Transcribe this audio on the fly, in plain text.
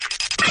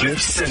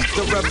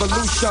The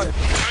revolution.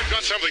 I've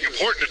got something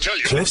important to tell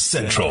you.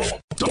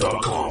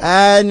 CliffCentral.com.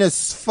 And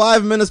it's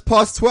 5 minutes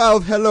past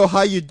 12. Hello,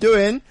 how you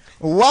doing?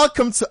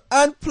 Welcome to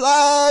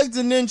Unplugged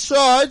and In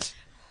Charge.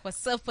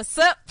 What's up? What's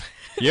up?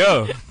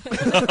 Yo.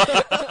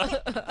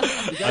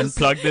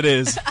 Unplugged it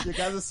is. You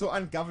guys are so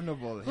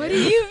ungovernable. What do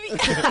you mean?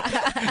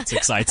 It's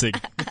exciting.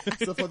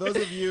 So for those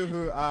of you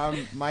who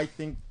might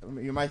think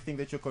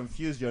that you're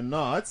confused, you're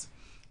not.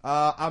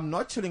 I'm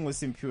not chilling with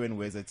Simpiwe and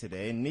Weza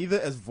today. Neither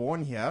is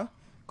Vaughn here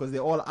because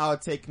they're all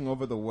out taking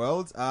over the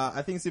world.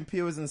 I think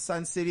Simpiwe was in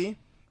Sun City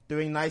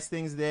doing nice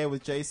things there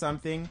with Jay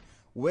something.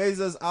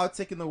 Weza's out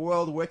taking the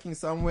world, working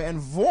somewhere,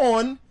 and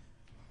Vaughn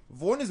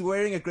is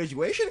wearing a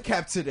graduation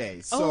cap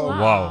today. So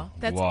wow.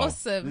 That's Wow.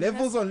 awesome.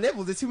 levels on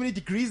levels. There's too many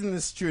degrees in the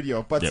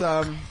studio. But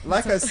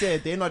like I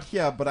said, they're not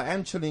here. But I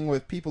am chilling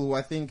with people who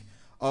I think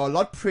are a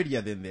lot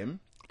prettier than them.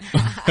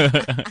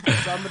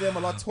 Some of them a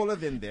lot taller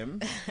than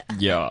them.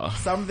 Yeah.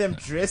 Some of them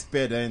dress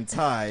better in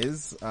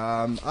ties.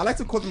 I like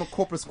to call them a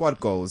corporate squad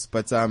goals,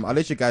 but I'll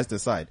let you guys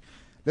decide.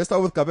 Let's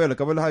start with Kabelo.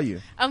 Kabelo, how are you?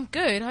 I'm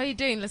good. How are you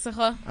doing,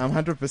 Lesego? I'm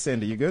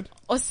 100%. Are you good?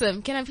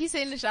 Awesome. Can I please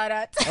send a shout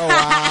out? Oh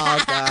wow,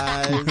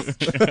 guys.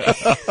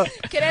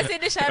 Can I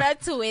send a shout out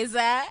to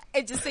Weza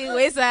and just say,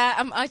 Weza,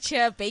 I'm out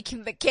here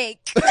baking the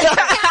cake.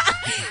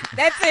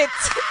 That's it.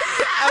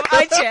 I'm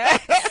out here.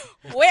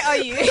 Where are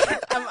you?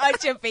 I'm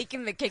out here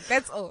baking the cake.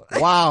 That's all.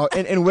 Wow.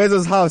 In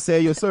Weza's house,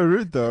 you're so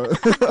rude though.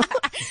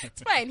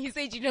 It's fine. He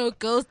said,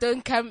 girls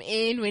don't come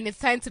in when it's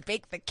time to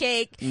bake the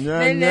cake. No.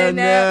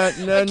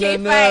 Okay,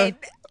 fine.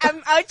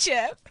 I'm out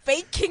here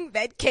baking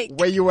that cake.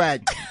 Where you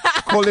at?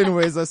 Call in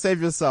Weza, save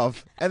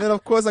yourself. And then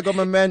of course I got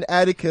my man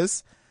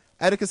Atticus.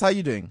 Atticus, how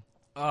you doing?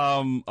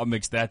 I'm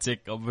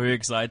ecstatic. I'm very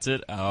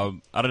excited. I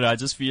don't know. I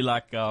just feel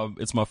like,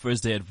 it's my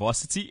first day at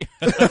varsity.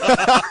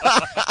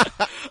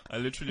 I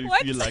literally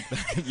feel like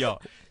that. Yeah.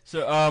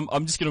 So,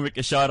 I'm just gonna make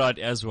a shout out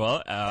as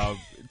well.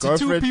 To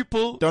two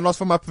people. Don't ask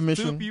for my Two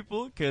permission.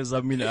 people, cause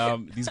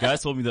these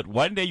guys told me that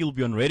one day you'll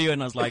be on radio,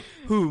 and I was like,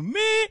 who,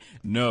 me?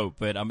 No,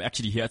 but I'm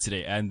actually here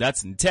today, and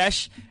that's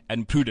Ntesh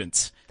and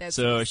Prudence.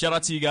 So shout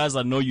out to you guys.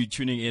 I know you're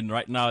tuning in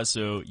right now,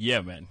 so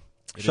yeah, man.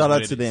 Shout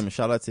out to them.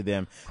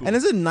 Cool. And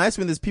is it nice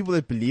when there's people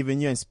that believe in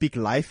you and speak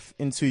life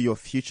into your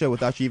future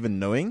without you even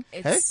knowing?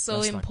 It's so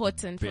That's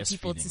important for best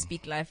people to feeling.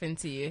 speak life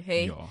into you.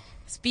 Hey, Yeah.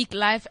 speak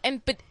life,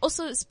 but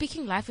also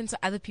speaking life into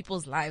other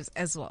people's lives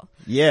as well.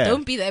 Yeah.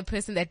 Don't be that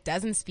person that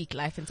doesn't speak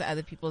life into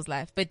other people's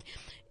life. But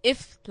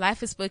if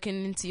life is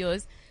spoken into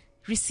yours,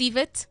 receive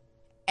it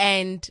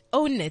and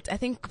own it. I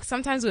think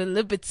sometimes we're a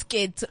little bit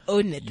scared to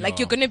own it. Like,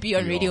 you're going to be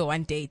on radio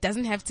one day. It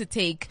doesn't have to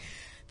take,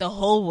 the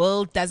whole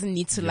world doesn't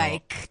need to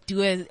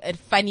do a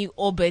funny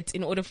orbit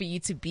in order for you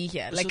to be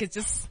here. Like, it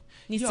just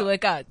needs to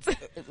work out.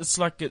 It's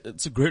like,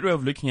 it's a great way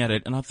of looking at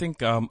it. And I think,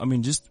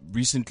 just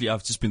recently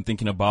I've just been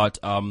thinking about,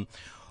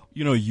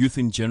 youth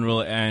in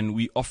general, and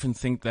we often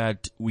think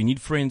that we need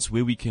friends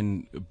where we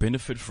can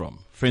benefit from,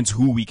 friends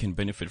who we can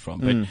benefit from,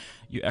 but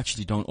you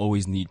actually don't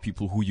always need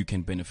people who you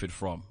can benefit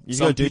from. You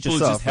Some gotta do it people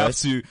yourself, just have right?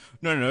 to,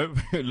 no,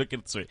 look at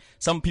it, sorry.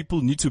 Some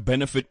people need to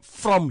benefit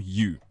from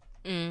you.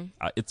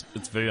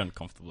 It's very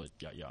uncomfortable.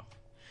 Yeah.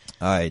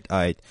 Alright.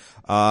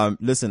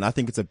 Listen, I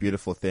think it's a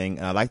beautiful thing.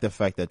 And I like the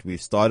fact that we've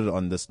started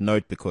on this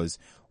note because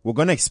we're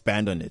going to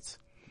expand on it.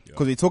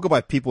 Because we talk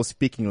about people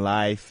speaking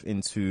life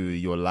into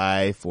your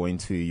life or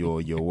into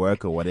your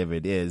work or whatever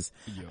it is.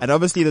 Yeah. And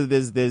obviously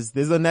there's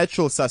the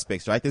natural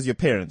suspects, right? There's your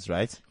parents,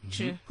 right?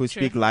 True. Who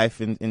speak life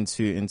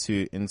into your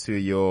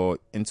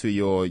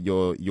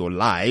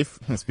life,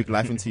 speak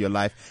life into your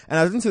life. And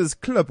I was into this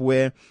clip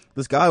where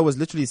this guy was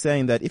literally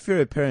saying that if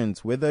you're a parent,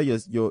 whether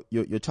your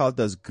child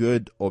does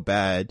good or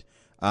bad,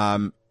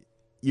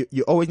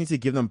 you always need to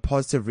give them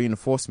positive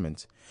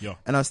reinforcement. Yeah.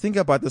 And I was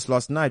thinking about this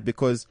last night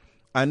because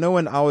I know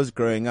when I was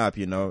growing up,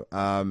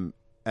 and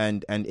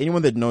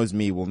anyone that knows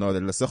me will know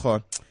that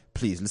Lesego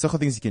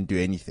thinks he can do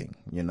anything,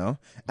 And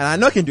I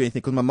know I can do anything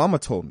because my mama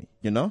told me,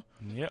 Yeah.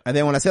 And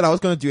then when I said I was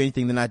going to do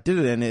anything, then I did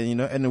it and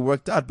it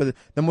worked out. But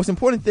the most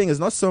important thing is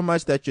not so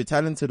much that you're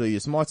talented or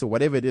you're smart or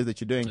whatever it is that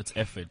you're doing. It's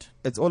effort.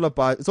 It's all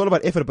about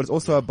effort, but it's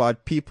also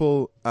about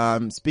people,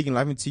 speaking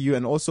life into you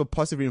and also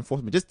positive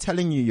reinforcement, just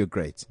telling you you're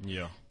great.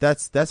 Yeah.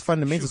 That's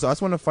fundamental. So I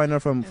just want to find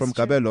out from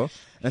Kabelo,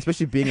 and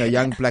especially being a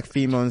young black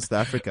female in South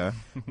Africa,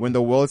 when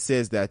the world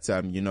says that,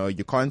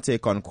 you can't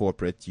take on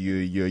corporate,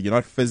 you're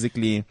not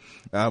physically,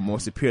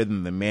 more superior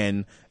than the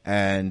men,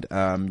 and,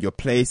 your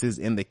place is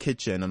in the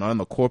kitchen and not in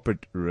the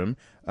corporate room.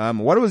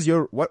 What does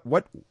your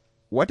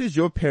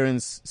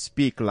parents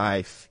speak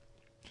life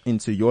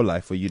into your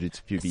life for you to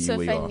be So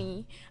where you are?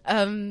 funny.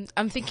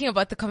 I'm thinking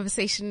about the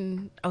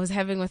conversation I was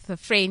having with a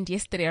friend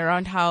yesterday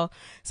around how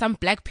some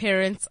black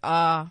parents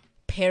are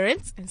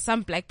parents and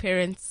some black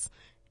parents,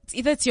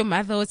 it's your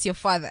mother or it's your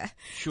father.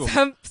 Sure.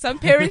 Some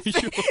parents,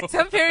 Sure.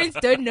 some parents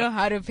don't know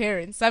how to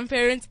parent. Some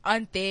parents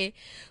aren't there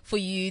for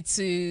you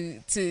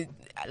to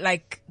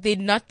they're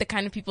not the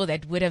kind of people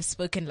that would have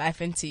spoken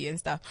life into you and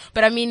stuff.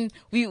 But I mean,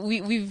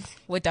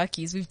 we're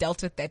duckies. We've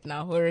dealt with that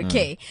now. We're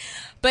okay.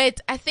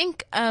 But I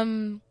think,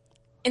 in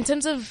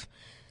terms of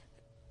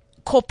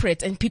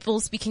corporate and people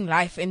speaking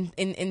life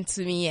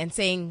into me and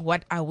saying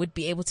what I would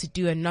be able to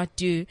do and not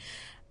do,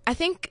 I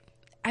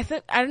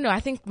don't know. I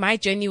think my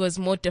journey was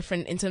more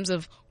different in terms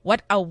of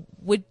what I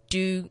would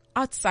do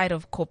outside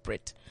of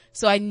corporate.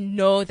 So I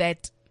know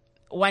that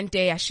one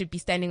day I should be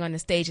standing on a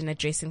stage and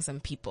addressing some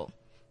people.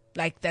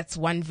 Like, that's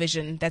one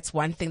vision. That's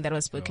one thing that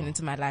was spoken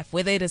into my life,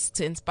 whether it is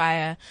to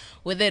inspire,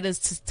 whether it is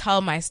to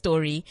tell my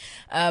story.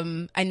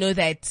 I know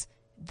that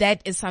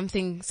is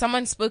something,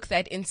 someone spoke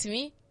that into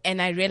me and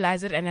I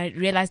realized it, and I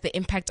realized the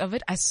impact of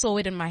it. I saw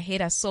it in my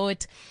head. I saw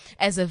it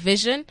as a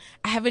vision.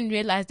 I haven't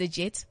realized it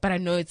yet, but I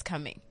know it's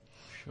coming.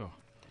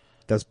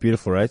 That's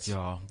beautiful, right?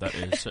 Yeah, that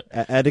is.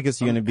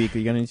 Atticus, you're gonna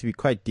need to be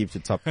quite deep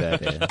to top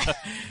that.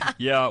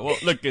 Yeah, well,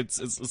 look,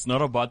 it's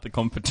not about the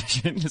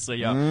competition. So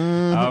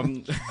yeah,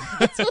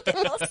 That's what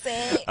people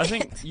say. I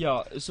think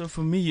So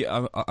for me,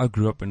 I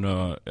grew up in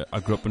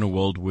a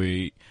world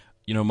where,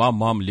 you know, my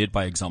mom led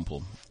by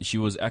example. She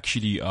was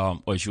actually,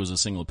 she was a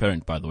single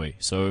parent, by the way.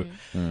 So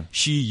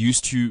she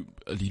used to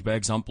lead by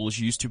example.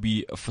 She used to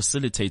be a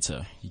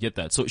facilitator. You get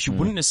that? So she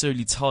wouldn't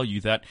necessarily tell you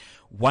that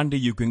one day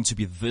you're going to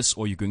be this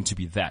or you're going to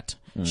be that.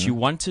 She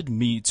wanted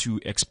me to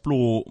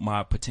explore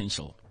my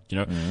potential. You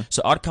know,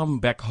 so I'd come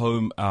back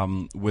home,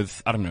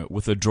 with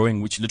a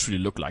drawing which literally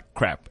looked like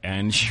crap.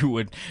 And she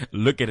would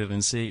look at it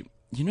and say,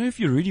 you know, if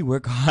you really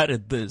work hard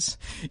at this,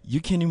 you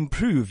can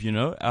improve, you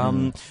know.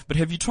 But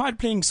have you tried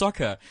playing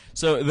soccer?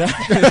 So that,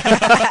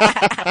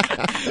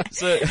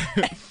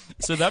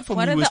 so that for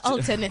What me are was the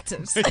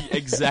alternatives?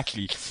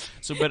 Exactly.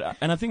 So,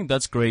 and I think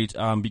that's great,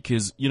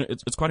 because, you know,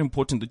 it's quite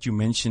important that you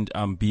mentioned,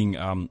 being,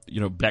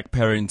 black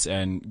parents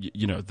and,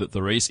 you know,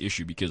 the race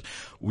issue, because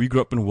we grew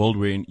up in a world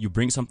where you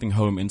bring something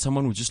home and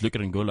someone would just look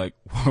at it and go like,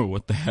 whoa,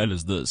 what the hell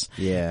is this?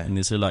 Yeah. And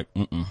they say like,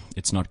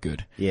 it's not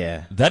good.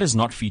 Yeah. That is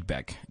not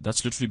feedback.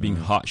 That's literally being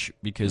harsh,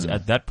 because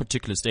at that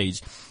particular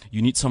stage,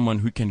 you need someone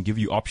who can give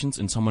you options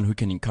and someone who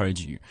can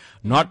encourage you.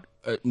 Not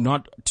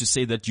to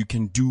say that you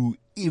can do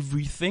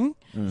everything.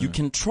 You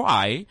can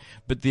try,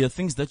 but there are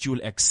things that you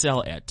will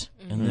excel at,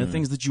 and there are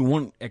things that you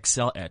won't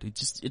excel at.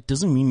 It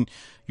doesn't mean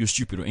you're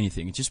stupid or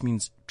anything. It just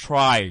means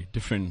try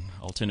different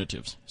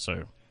alternatives.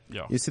 So,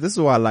 yeah. You see, this is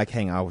why I like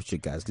hanging out with you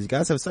guys, because you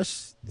guys have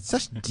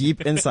such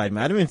deep insight,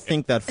 man. I didn't even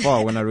think that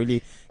far when I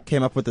really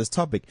came up with this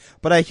topic.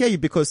 But I hear you,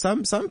 because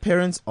some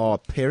parents are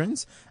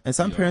parents and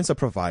some parents are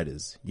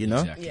providers, you know?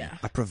 Exactly. Yeah.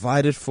 I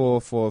provided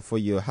for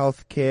your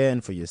health care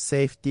and for your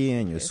safety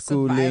and your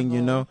schooling,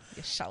 you know?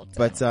 Your shelter.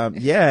 But,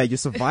 you're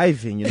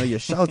surviving, you know, you're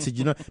sheltered,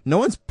 you know, no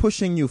one's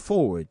pushing you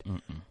forward.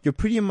 You're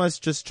pretty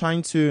much just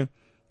trying to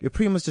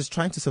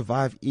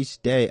survive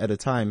each day at a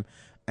time.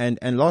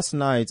 And last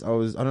night I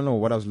don't know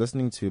what I was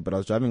listening to, but I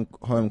was driving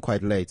home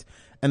quite late.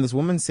 And this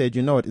woman said,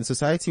 you know what, in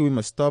society we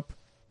must stop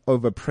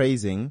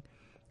overpraising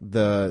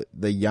the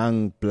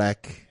young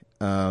black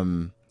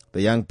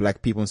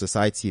people in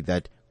society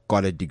that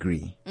got a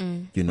degree,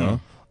 you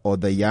know, or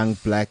the young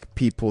black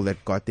people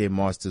that got their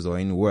masters or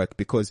in work,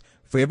 because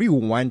for every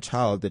one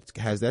child that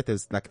has that,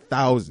 there's like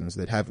thousands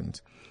that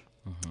haven't.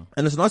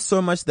 And it's not so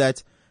much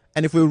that,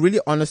 and if we're really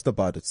honest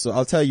about it, so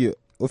I'll tell you,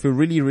 if we're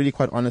really, really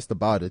quite honest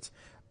about it,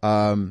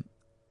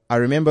 I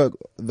remember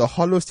the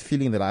hollowest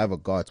feeling that I ever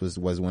got was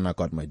when I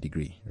got my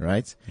degree,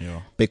 right?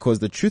 Yeah. Because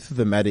the truth of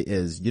the matter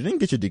is, you didn't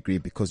get your degree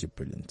because you're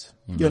brilliant.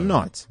 You're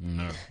not.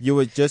 No. You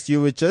were just,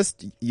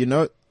 you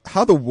know,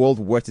 how the world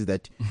works is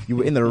that you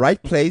were in the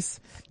right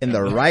place, in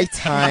the right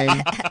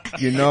time,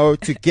 you know,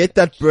 to get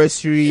that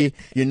bursary,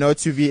 you know,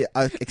 to be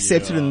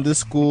accepted in this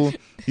school.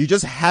 You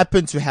just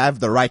happen to have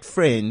the right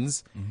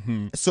friends.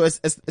 So it's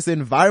an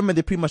environment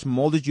that pretty much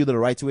molded you the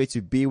right way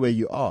to be where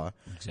you are.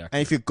 Exactly.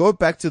 And if you go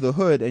back to the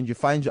hood and you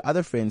find your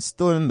other friends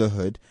still in the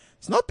hood,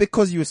 it's not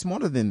because you were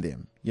smarter than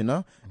them, you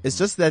know? It's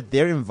just that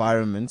their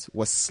environment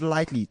was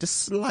slightly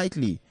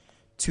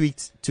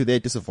tweaked to their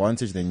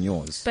disadvantage than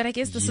yours. But I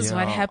guess this is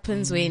what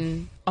happens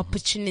when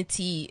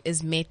opportunity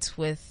is met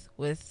with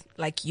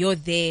like, you're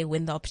there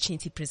when the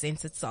opportunity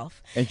presents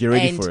itself. And you're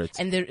ready for it.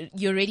 And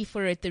you're ready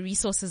for it. The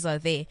resources are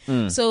there.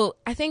 So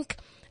I think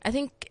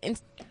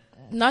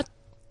not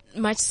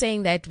much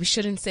saying that we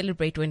shouldn't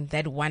celebrate when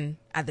that one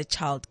other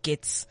child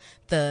gets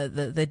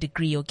the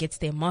degree or gets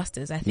their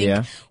masters. I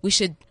think we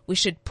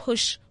should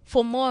push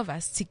for more of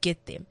us to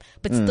get them,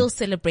 but still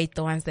celebrate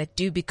the ones that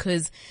do,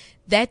 because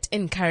that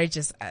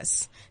encourages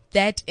us.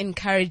 That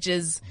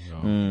encourages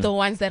the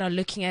ones that are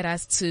looking at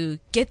us to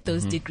get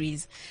those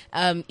degrees.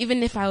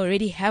 Even if I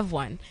already have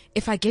one,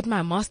 if I get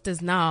my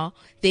master's now,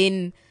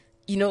 then,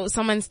 you know,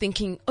 someone's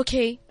thinking,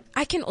 okay,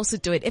 I can also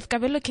do it. If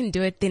Kabelo can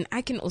do it, then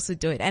I can also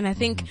do it. And I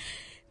think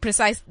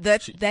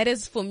that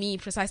is for me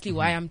precisely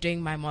why I'm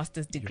doing my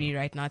master's degree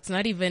right now. It's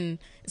not even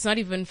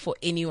for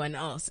anyone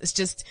else. It's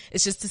just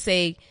to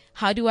say,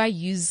 how do I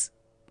use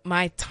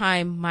my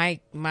time,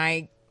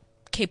 my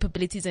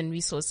capabilities and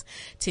resource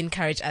to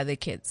encourage other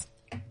kids?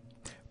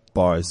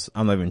 Bars.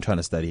 I'm not even trying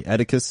to study.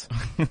 Atticus?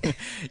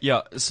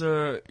 Yeah,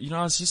 so, you know,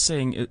 I was just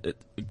saying,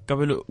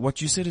 Kabelo,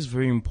 what you said is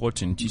very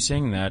important. You're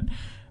saying that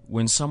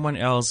when someone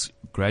else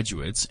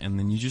graduates and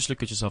then you just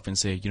look at yourself and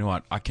say, you know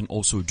what, I can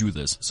also do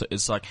this. So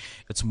it's like,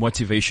 it's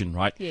motivation,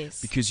 right?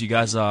 Yes. Because you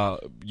guys are,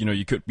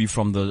 you could be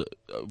from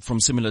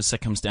similar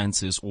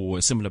circumstances or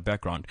a similar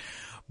background.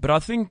 But I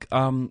think,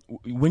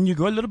 when you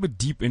go a little bit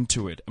deep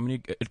into it, I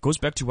mean, it goes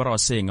back to what I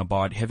was saying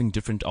about having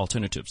different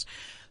alternatives.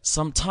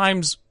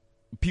 Sometimes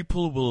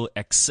people will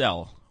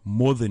excel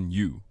more than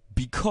you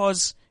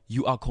because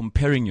you are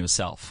comparing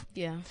yourself.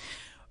 Yeah.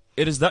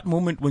 It is that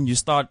moment when you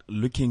start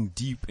looking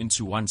deep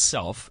into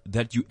oneself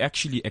that you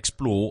actually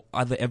explore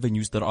other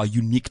avenues that are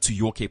unique to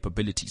your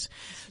capabilities.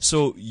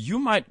 So you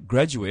might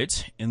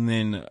graduate and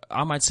then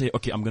I might say,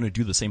 okay, I'm going to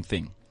do the same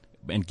thing.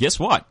 And guess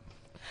what?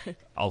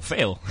 I'll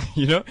fail,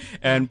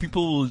 and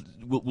people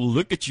will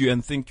look at you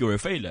and think you're a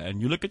failure,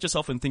 and you look at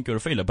yourself and think you're a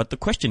failure. But the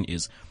question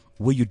is,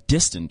 were you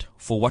destined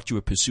for what you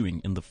were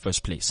pursuing in the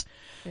first place?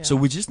 Yeah. So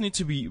we just need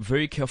to be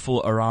very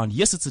careful around,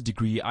 yes, it's a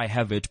degree, I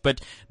have it,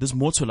 but there's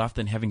more to life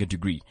than having a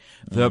degree.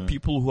 There are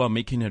people who are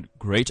making it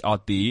great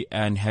out there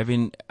and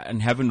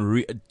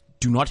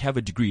do not have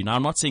a degree. Now,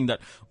 I'm not saying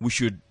that we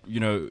should,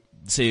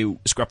 say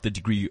scrap the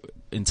degree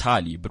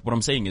entirely, but what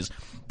I'm saying is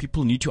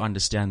people need to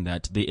understand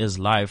that there is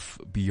life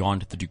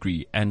beyond the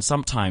degree. And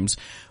sometimes,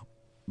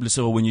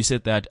 so when you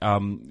said that,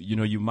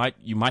 you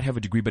might have a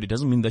degree, but it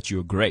doesn't mean that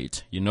you're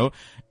great.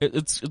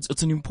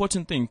 It's an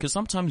important thing, because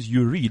sometimes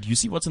you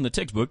see what's in the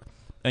textbook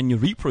and you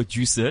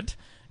reproduce it.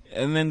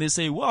 And then they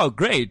say, wow,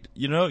 great.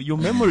 Your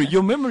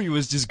memory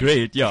was just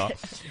great. Yeah.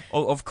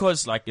 Of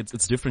course, like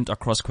it's different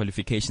across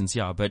qualifications.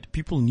 Yeah. But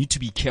people need to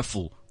be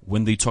careful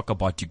when they talk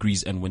about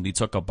degrees and when they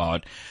talk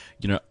about,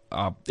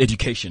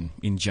 education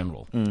in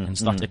general and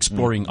start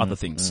exploring other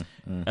things,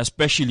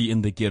 especially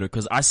in the ghetto.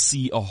 Cause I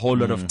see a whole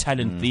lot of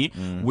talent there,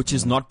 which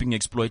is not being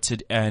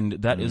exploited. And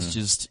that is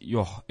just,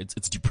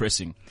 it's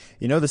depressing.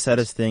 The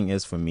saddest thing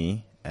is for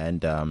me,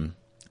 and,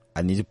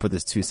 I need to put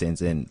this 2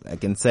 cents in,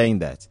 like in saying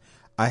that,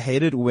 I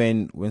hate it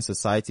when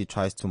society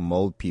tries to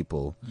mold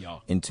people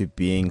into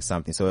being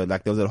something. So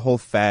like there was a whole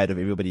fad of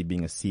everybody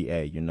being a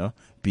CA,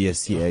 be a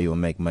CA, you'll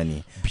make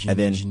money. Be an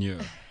engineer.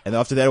 And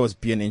after that it was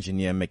be an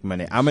engineer, make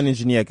money. I'm an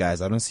engineer,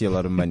 guys. I don't see a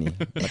lot of money.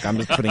 Like I'm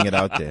just putting it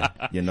out there,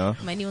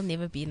 Money will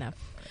never be enough.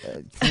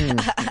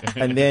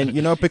 And then,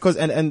 because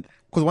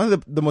one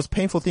of the most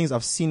painful things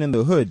I've seen in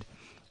the hood,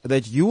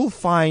 that you will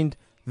find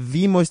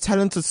the most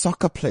talented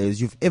soccer players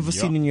you've ever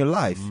seen in your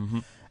life.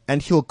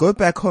 And he'll go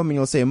back home and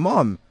he'll say,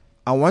 Mom,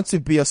 I want to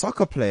be a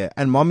soccer player.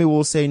 And mommy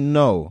will say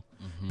no,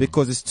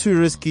 because it's too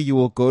risky. You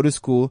will go to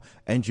school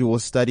and you will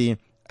study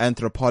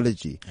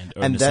anthropology and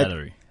earn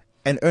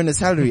a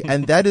salary.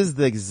 And that is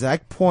the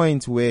exact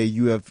point where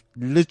you have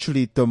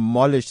literally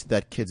demolished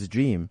that kid's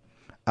dream.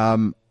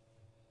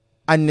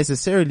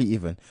 Unnecessarily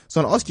even.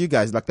 So I'll ask you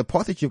guys, like the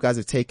path that you guys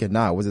have taken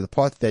now, was it the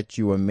path that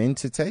you were meant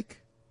to take?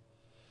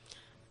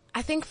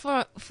 I think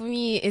for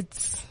me,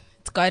 it's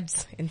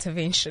God's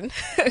intervention.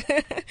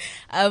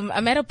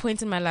 I'm at a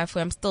point in my life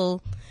where I'm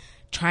still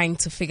trying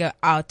to figure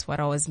out what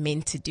I was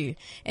meant to do.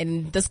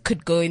 And this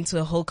could go into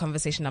a whole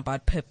conversation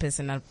about purpose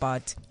and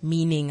about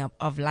meaning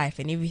of life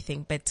and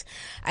everything. But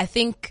I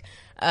think,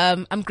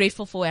 I'm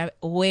grateful for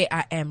where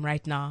I am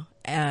right now,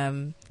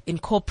 in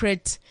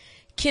corporate,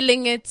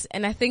 killing it.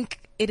 And I think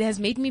it has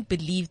made me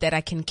believe that I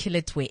can kill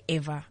it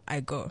wherever I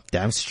go.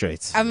 Damn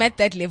straight. I'm at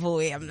that level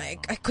where I'm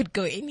like, I could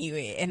go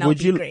anywhere and I'll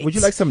be great. Would you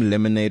like some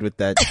lemonade with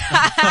that?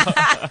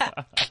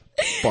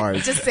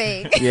 Bars. Just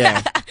saying.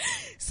 Yeah.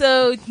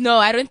 So no,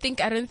 I don't think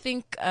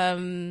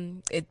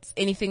it's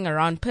anything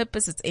around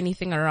purpose. It's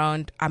anything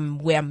around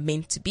where I'm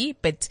meant to be.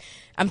 But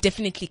I'm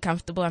definitely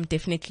comfortable. I'm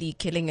definitely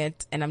killing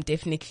it, and I'm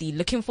definitely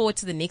looking forward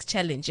to the next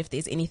challenge. If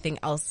there's anything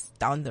else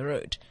down the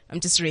road, I'm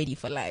just ready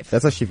for life.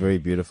 That's actually very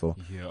beautiful.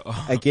 Yeah.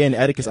 Again,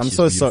 Atticus, I'm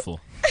so sorry.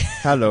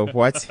 Hello,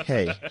 what?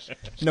 Hey,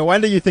 no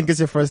wonder you think it's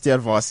your first day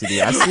at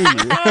varsity. I see you.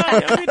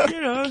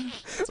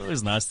 It's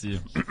always nice to.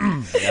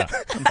 Yeah.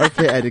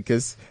 Okay,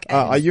 Atticus,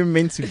 are you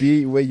meant to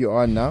be where you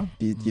are now?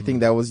 Do you think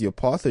that was your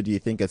path, or do you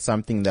think it's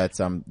something that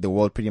the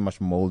world pretty much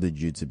molded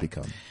you to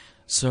become?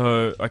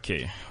 So,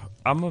 okay,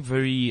 I'm a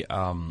very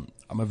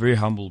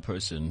humble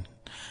person.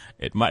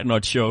 It might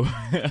not show.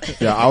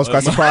 Yeah, I was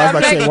quite surprised.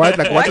 Like, saying, what?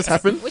 Like, what just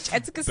happened? Which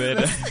Atticus?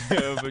 But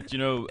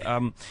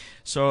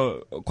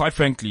so quite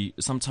frankly,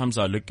 sometimes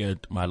I look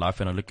at my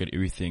life and I look at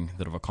everything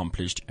that I've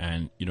accomplished,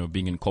 and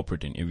being in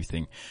corporate and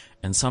everything,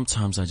 and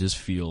sometimes I just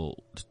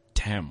feel,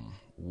 damn,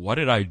 what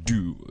did I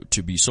do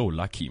to be so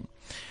lucky?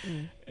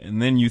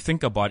 And then you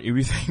think about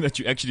everything that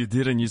you actually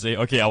did and you say,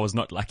 okay, I was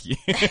not lucky.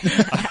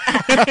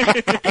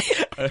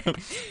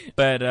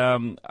 But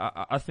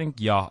I think,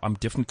 I'm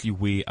definitely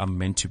where I'm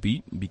meant to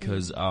be,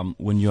 because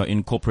when you're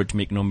in corporate,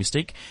 make no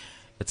mistake,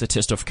 it's a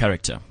test of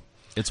character.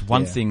 It's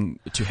one thing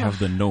to have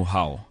the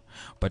know-how,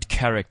 but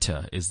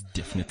character is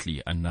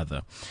definitely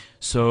another.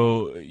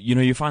 So,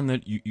 you find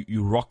that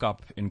you rock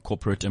up in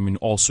corporate,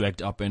 all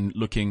swagged up and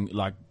looking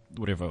like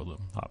whatever,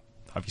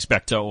 Harvey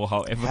Specter or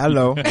however.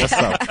 Hello, what's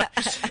up?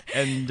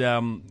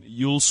 And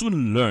you'll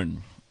soon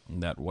learn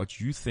that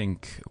what you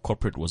think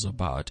corporate was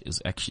about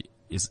is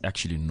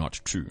actually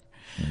not true.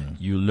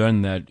 You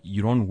learn that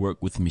you don't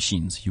work with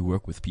machines, you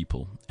work with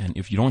people. And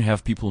if you don't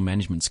have people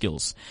management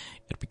skills,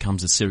 it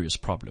becomes a serious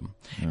problem.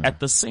 At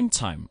the same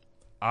time,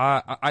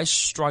 I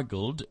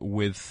struggled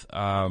with,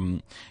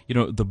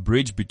 the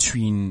bridge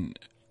between,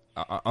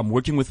 I'm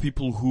working with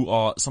people who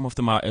are, some of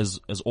them are as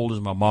old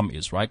as my mom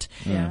is, right?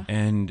 Yeah.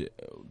 And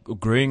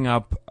growing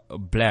up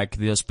black,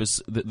 there's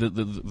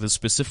the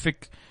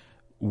specific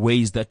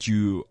ways that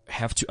you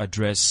have to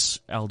address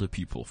elder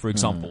people. For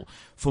example,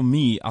 for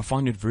me, I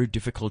find it very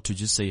difficult to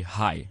just say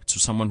hi to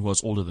someone who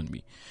is older than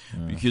me.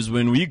 Because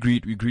when we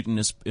greet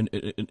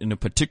in a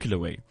particular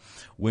way.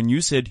 When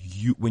you say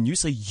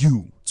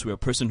you to a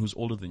person who's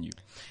older than you,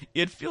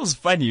 it feels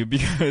funny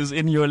because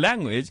in your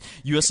language,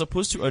 you are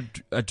supposed to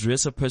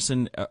address a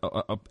person,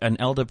 an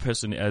elder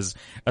person as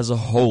a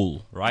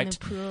whole, right? In a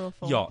plural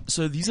form. Yeah.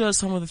 So these are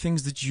some of the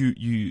things that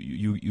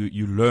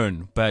you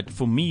learn. But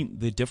for me,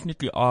 they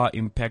definitely are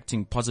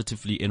impacting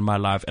positively in my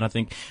life. And I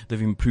think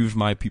they've improved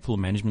my people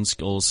management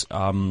skills,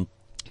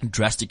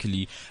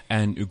 drastically.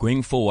 And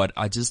going forward,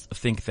 I just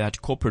think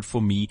that corporate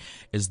for me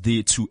is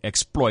there to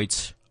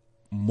exploit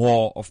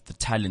more of the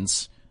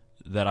talents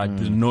that I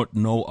do not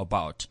know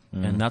about.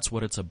 And that's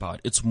what it's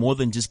about. It's more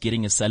than just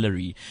getting a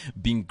salary,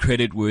 being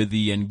credit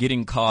worthy and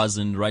getting cars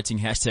and writing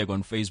hashtag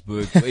on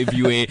Facebook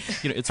everywhere.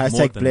 It's Hashtag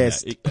more than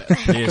blessed.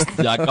 that. Blessed.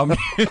 Like,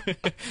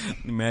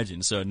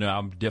 imagine. So no,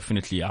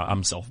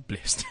 I'm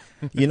self-blessed.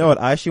 You know what?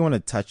 I actually want to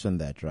touch on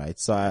that, right?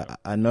 So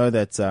I know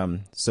that,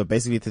 so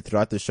basically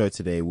throughout the show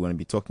today, we're going to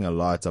be talking a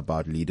lot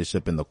about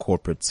leadership in the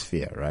corporate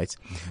sphere, right?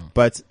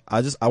 But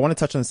I want to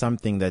touch on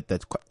something that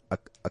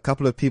a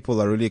couple of people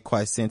are really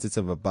quite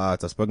sensitive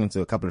about. I've spoken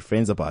to a couple of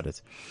friends about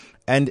it.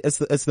 And it's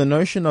the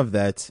notion of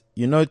that,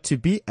 to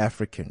be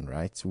African,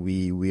 right?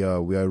 We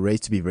are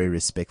raised to be very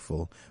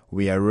respectful.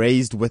 We are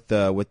raised with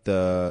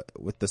the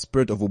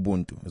spirit of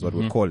Ubuntu is what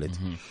we call it.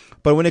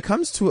 But when it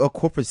comes to a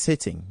corporate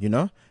setting,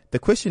 the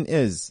question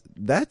is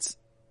that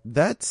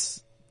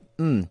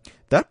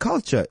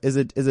culture, is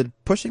it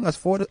pushing us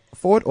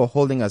forward or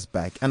holding us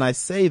back? And I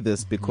say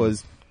this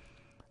because,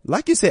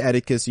 like you say,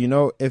 Atticus,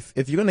 if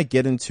you're going to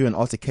get into an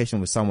altercation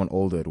with someone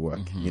older at work,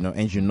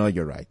 and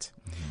you're right,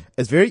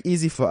 it's very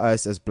easy for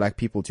us as black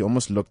people to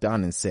almost look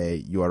down and say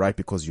you are right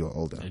because you're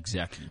older.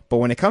 Exactly. But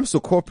when it comes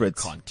to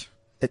corporates, Can't.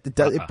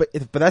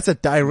 but that's a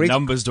direct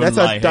Numbers don't that's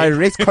lie, a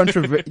direct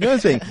contradiction. You know what I'm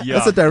saying? Yeah.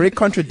 That's a direct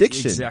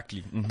contradiction.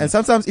 Exactly. And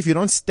sometimes if you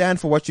don't stand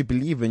for what you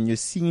believe in, you're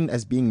seen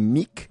as being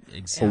meek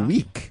Exactly. or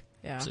weak.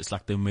 Yeah. So it's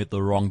like they made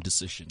the wrong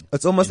decision.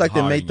 It's almost in like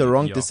they made the hiring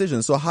wrong you.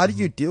 decision. So how do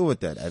you deal with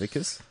that,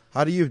 Atticus?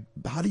 How do you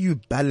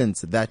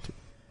balance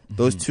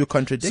those two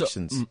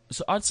contradictions?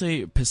 So I'd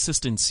say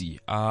persistency.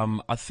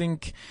 I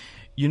think,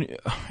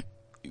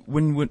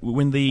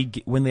 when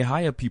they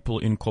hire people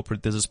in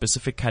corporate, there's a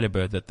specific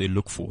caliber that they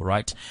look for,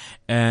 right?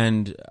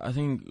 And I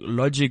think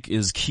logic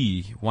is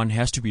key. One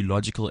has to be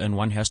logical and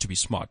one has to be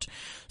smart.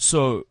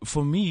 So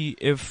for me,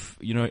 if,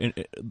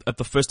 at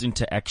the first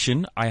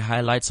interaction, I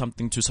highlight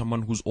something to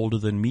someone who's older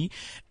than me,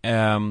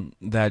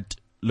 that,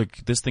 look,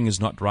 this thing is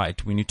not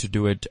right. We need to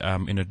do it,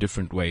 in a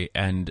different way.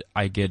 And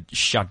I get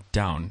shut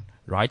down,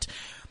 right?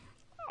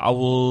 I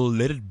will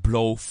let it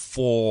blow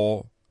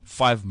for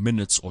 5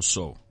 minutes or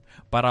so.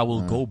 But I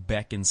will go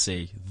back and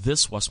say,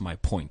 this was my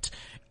point.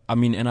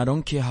 And I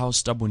don't care how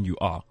stubborn you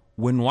are.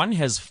 When one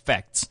has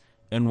facts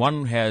and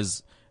one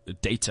has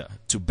data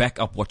to back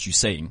up what you're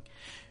saying,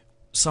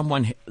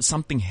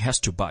 something has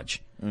to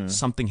budge.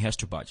 Something has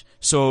to budge.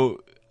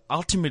 So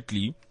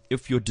ultimately,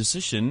 if your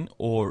decision,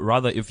 or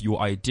rather if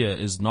your idea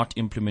is not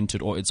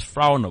implemented or it's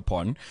frowned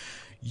upon,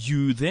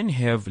 you then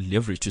have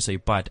leverage to say,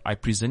 but I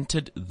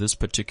presented this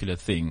particular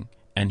thing,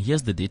 and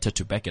here's the data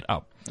to back it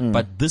up.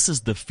 But this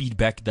is the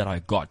feedback that I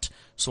got.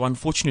 So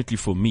unfortunately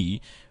for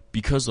me,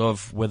 because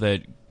of whether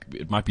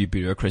it might be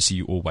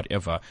bureaucracy or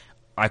whatever,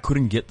 I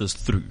couldn't get this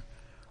through.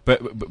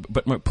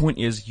 But my point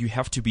is, you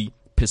have to be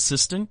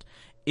persistent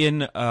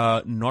in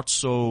a not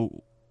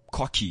so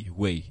cocky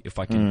way, if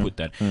I can put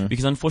that.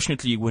 Because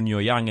unfortunately, when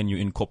you're young and you're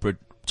in corporate,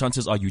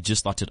 chances are you just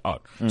started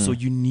out. So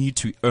you need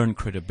to earn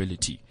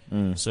credibility.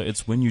 So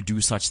it's when you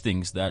do such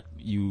things that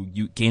you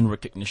gain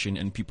recognition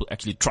and people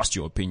actually trust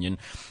your opinion,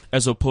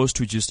 as opposed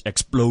to just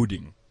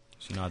exploding.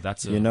 So now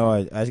that's I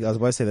was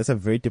about to say that's a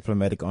very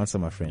diplomatic answer,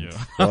 my friend.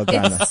 Yeah. Well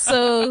done. It's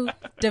so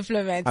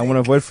diplomatic. I'm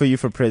gonna vote for you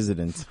for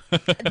president.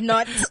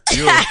 Not.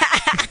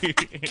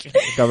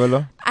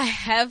 Kabelo? I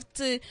have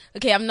to.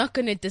 Okay, I'm not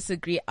going to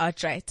disagree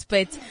outright,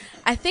 but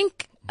I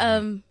think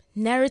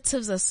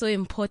narratives are so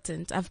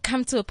important. I've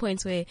come to a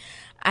point where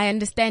I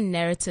understand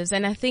narratives,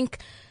 and I think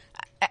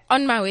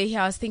on my way here,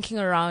 I was thinking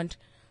around,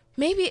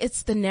 maybe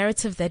it's the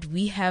narrative that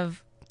we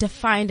have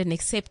defined and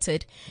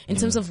accepted in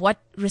terms of what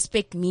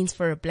respect means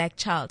for a black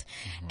child.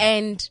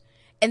 And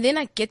then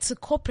I get to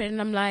corporate and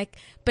I'm like,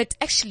 but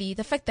actually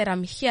the fact that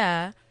I'm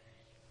here,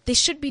 there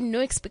should be no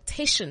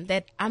expectation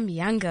that I'm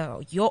younger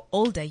or you're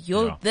older,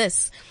 you're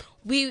this.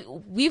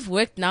 We've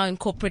worked now in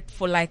corporate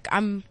for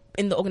I'm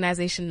in the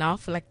organization now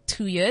for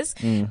 2 years,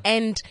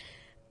 and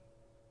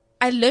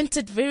I learned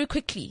it very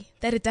quickly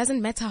that it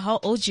doesn't matter how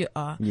old you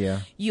are.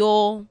 Yeah.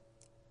 Your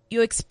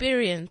your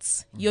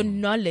experience, your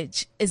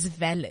knowledge is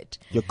valid.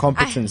 Your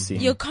competency.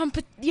 Your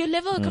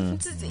level of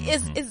competency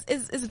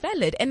is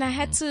valid. And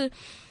I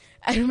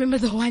remember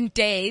the one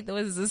day there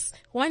was this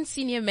one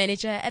senior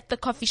manager at the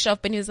coffee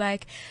shop, and he was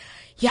like,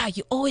 yeah,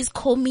 you always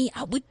call me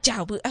Abu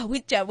Jabu.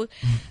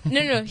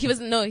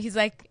 He's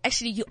like,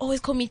 actually, you always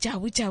call me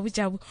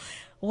Jabu.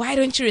 Why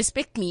don't you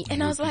respect me?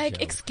 And I was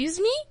like, excuse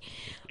me?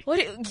 What?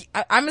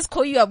 I must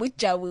call you Abu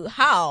Jabu.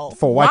 How?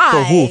 For what? Why?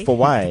 For who? For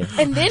why?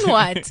 And then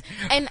what?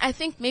 And I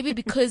think maybe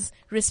because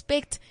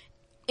respect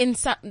in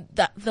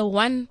the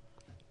one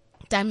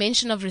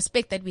dimension of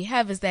respect that we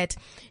have is that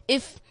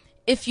if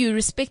you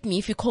respect me,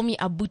 if you call me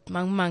Abut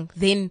Mang Mang,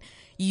 then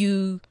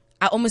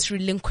I almost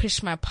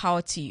relinquish my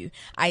power to you.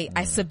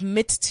 I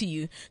submit to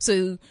you.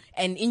 So,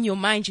 and in your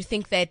mind, you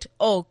think that,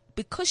 oh,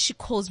 because she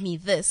calls me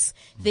this,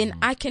 then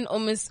I can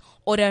almost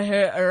order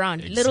her around.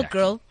 Exactly. Little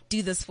girl,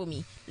 do this for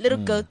me. Little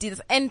girl, do this.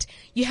 And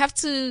you have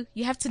to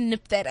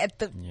nip that at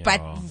the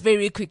butt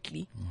very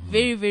quickly.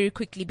 Very, very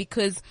quickly,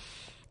 because,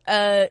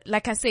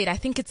 like I said, I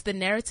think it's the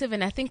narrative,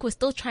 and I think we're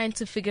still trying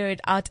to figure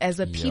it out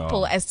as a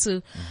people as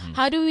to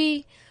how do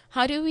we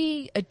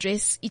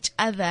address each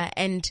other,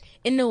 and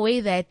in a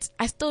way that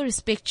I still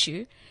respect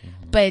you,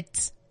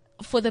 but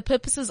for the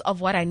purposes of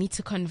what I need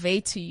to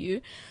convey to you,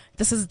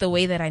 this is the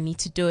way that I need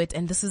to do it,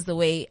 and this is the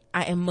way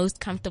I am most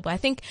comfortable. I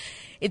think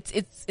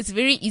it's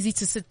very easy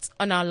to sit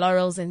on our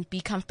laurels and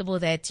be comfortable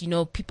that,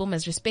 people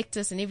must respect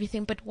us and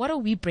everything, but what are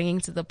we bringing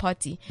to the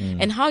party?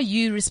 And how are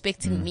you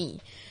respecting me?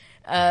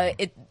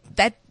 The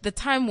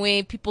time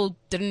where people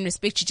didn't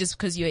respect you just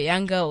because you're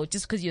younger or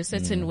just because you're a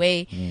certain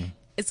way,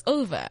 it's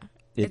over.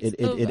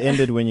 It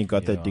ended when you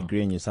got that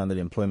degree and you signed the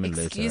employment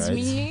Excuse letter,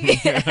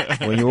 right?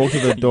 me. When you walk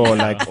through the door,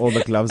 like all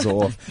the gloves are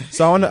off.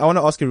 So I want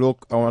to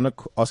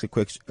ask a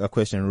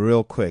question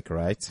real quick,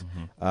 right?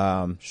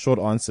 Short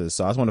answers.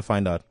 So I just want to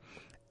find out,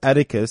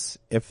 Atticus,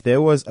 if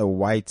there was a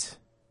white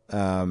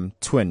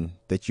twin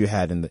that you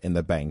had in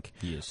the bank,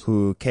 Yes.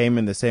 who came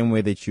in the same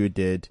way that you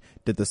did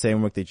the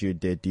same work that you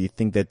did, do you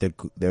think that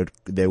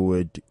they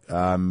would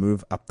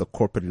move up the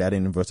corporate ladder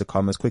in inverted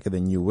commas quicker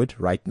than you would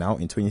right now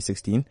in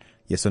 2016?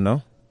 Yes or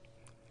no?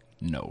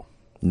 No.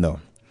 No.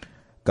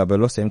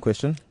 Gabelo, same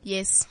question.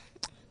 Yes.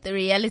 The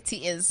reality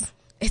is,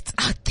 it's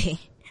out there.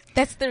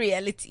 That's the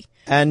reality.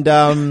 And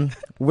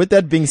with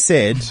that being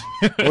said,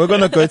 we're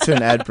going to go to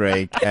an ad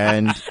break,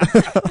 and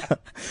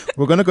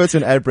we're going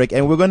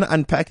to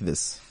unpack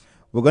this.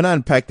 We're going to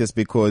unpack this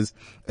because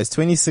it's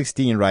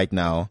 2016 right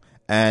now,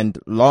 and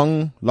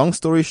long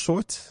story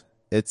short,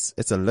 it's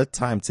a lit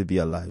time to be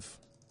alive.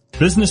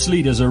 Business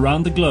leaders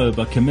around the globe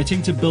are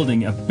committing to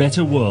building a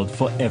better world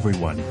for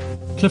everyone.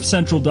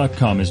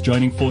 CliffCentral.com is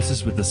joining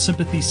forces with the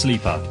Sympathy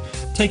Sleepout,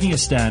 taking a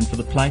stand for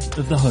the plight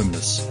of the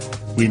homeless.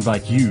 We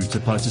invite you to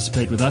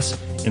participate with us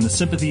in the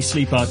Sympathy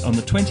Sleepout on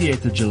the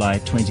 28th of July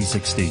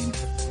 2016.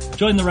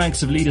 Join the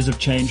ranks of leaders of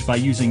change by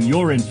using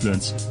your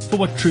influence for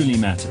what truly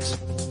matters.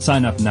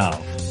 Sign up now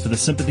for the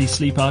Sympathy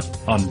Sleepout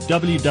on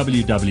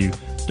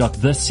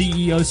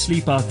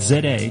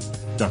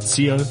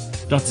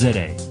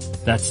www.theceosleepoutza.co.za.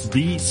 That's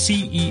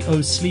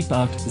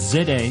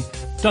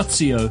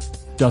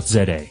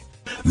theceosleepoutza.co.za.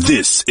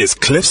 This is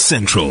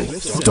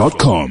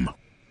CliffCentral.com.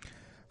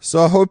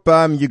 So I hope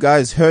you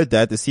guys heard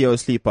that the CEO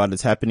Sleepout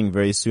is happening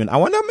very soon. I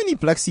wonder how many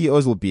black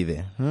CEOs will be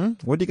there.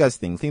 What do you guys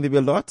think? Think there'll be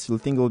a lot? Do you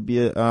think it'll be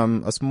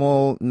a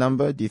small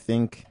number? Do you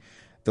think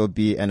there'll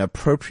be an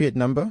appropriate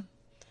number?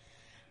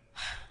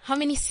 How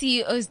many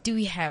CEOs do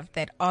we have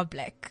that are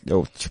black?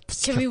 Oh,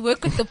 Can we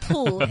work with the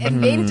pool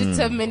and then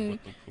determine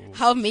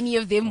how many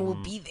of them will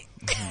be there?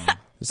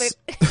 But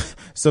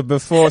So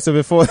before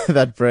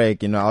that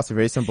break, I asked a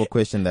very simple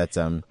question that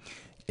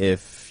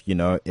if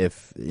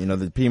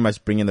they pretty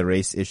much bringing the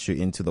race issue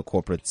into the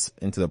corporate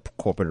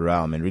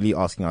realm, and really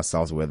asking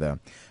ourselves whether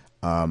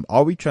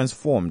are we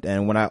transformed?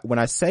 And when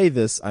I say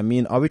this, I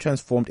mean, are we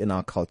transformed in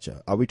our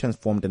culture? Are we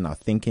transformed in our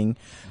thinking?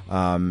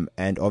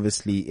 And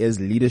obviously, is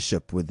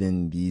leadership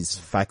within these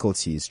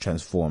faculties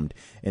transformed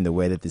in the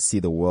way that they see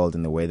the world,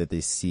 in the way that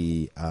they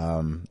see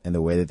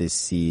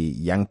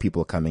young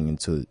people coming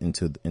into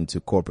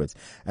corporates?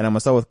 And I'm gonna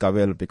start with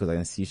Gabrielle because I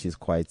can see she's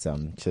quite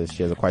she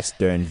has a quite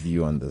stern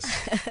view on this.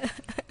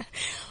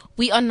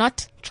 we are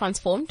not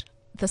transformed.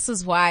 This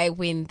is why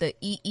when the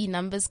EE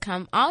numbers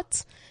come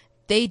out,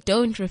 they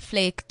don't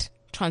reflect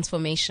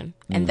transformation,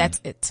 and that's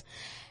it.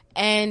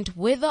 And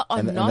whether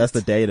or not, and that's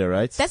the data,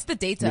 right? That's the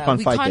data. We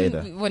can't fight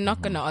data. We're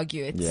not going to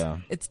argue it. Yeah.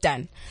 It's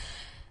done.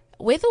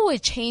 Whether we're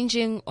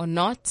changing or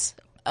not,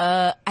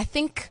 I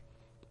think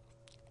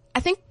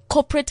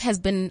corporate has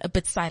been a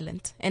bit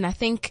silent, and I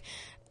think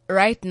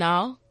right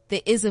now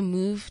there is a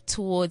move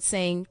towards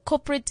saying,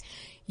 corporate,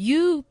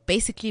 you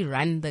basically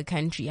run the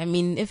country. I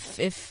mean,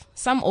 if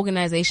some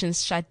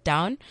organizations shut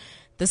down,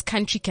 this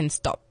country can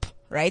stop,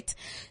 right?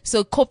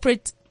 So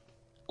corporate,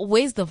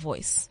 where's the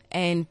voice?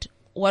 And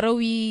what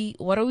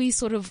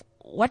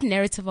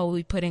narrative are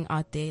we putting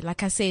out there?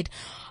 Like I said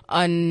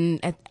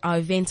at our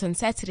event on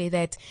Saturday,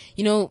 that,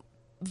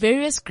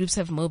 various groups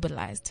have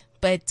mobilized,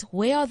 but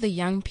where are the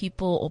young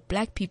people or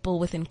black people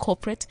within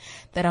corporate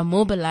that are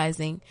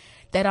mobilizing,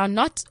 that are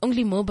not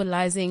only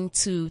mobilizing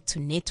to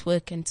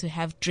network and to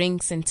have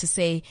drinks and to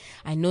say,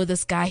 I know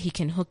this guy, he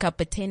can hook up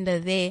a tender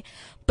there,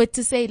 but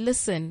to say,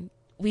 listen,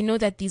 we know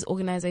that these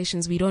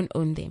organizations, we don't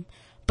own them.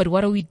 But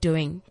what are we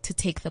doing to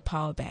take the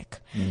power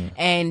back?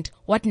 And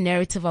what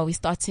narrative are we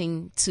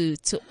starting to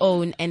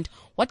own? And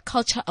what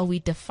culture are we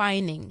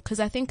defining? Because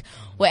I think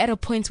we're at a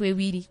point where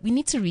we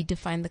need to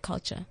redefine the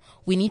culture.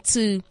 We need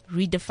to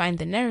redefine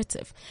the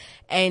narrative.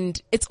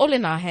 And it's all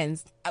in our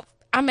hands.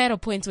 I'm at a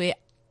point where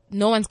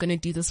no one's going to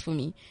do this for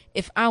me.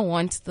 If I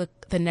want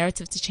the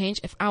narrative to change,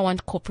 if I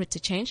want corporate to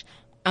change,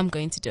 I'm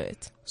going to do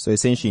it. So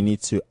essentially you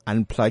need to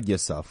unplug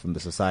yourself from the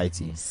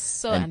society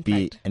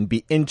and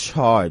be in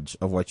charge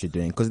of what you're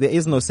doing, because there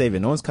is no savior.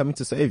 No one's coming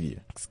to save you.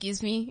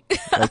 Excuse me.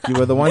 Like, you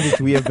were the ones that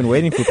we have been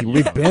waiting for. People.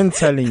 We've been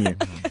telling you.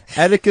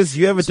 Atticus,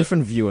 you have a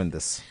different view on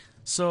this.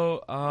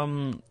 So,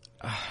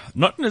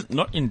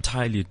 not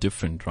entirely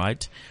different,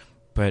 right?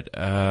 But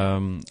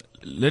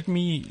let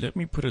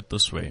me put it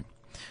this way.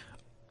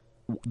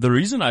 The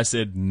reason I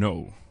said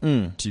no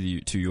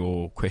to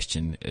your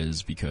question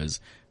is because,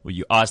 well,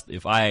 you asked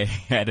if I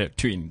had a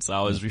twin, so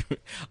I was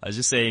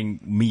just saying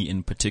me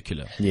in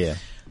particular. Yeah.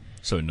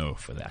 So no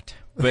for that.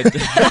 But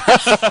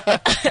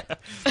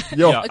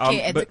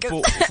Okay, but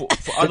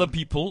for other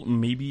people,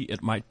 maybe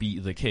it might be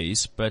the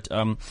case. But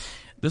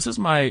this is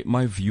my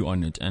view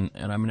on it, and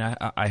I mean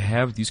I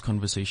have these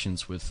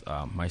conversations with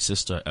my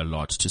sister a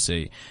lot to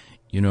say,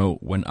 you know,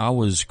 when I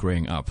was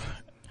growing up,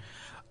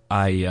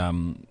 I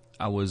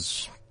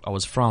was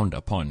frowned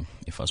upon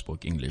if I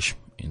spoke English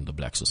in the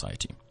black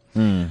society.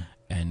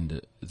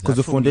 And because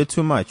you funded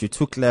too much, you're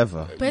too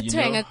clever. But you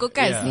know,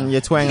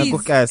 You're twang a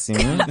kukasi,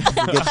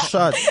 you get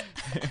shot.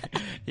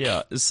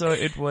 Yeah, so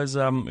it was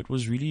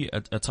really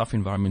a tough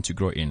environment to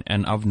grow in,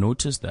 and I've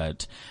noticed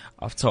that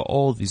after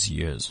all these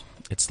years,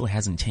 it still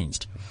hasn't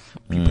changed.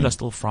 People are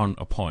still frowned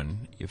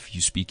upon if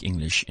you speak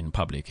English in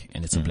public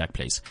and it's a black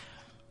place.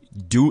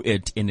 Do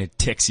it in a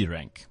taxi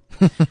rank.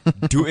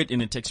 Do it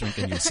in a taxi rank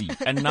and you'll see.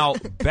 And now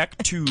back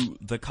to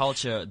the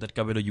culture that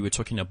Kabelo you were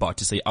talking about,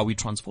 to say, are we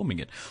transforming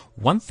it?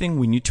 One thing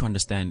we need to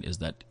understand is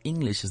that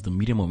English is the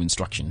medium of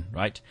instruction,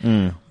 right?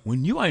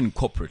 When you are in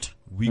corporate,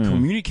 we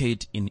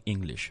communicate in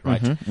English,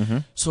 right?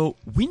 So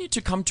we need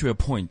to come to a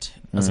point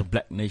as a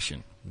black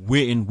nation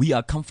wherein we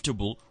are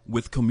comfortable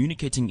with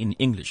communicating in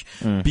English.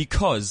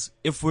 Because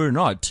if we're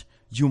not,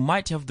 you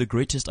might have the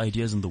greatest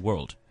ideas in the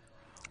world.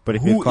 But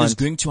if who is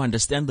going to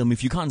understand them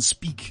if you can't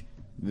speak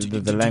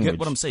the to language? Get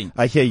what I'm saying?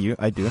 I hear you.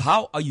 I do.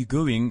 How are you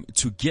going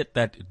to get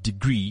that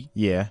degree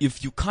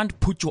if you can't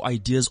put your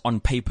ideas on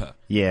paper?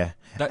 Yeah.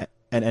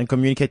 And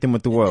communicate them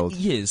with the world.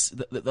 Yes,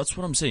 that's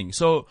what I'm saying.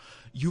 So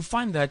you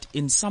find that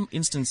in some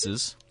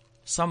instances,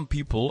 some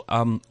people,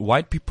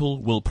 white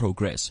people will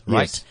progress,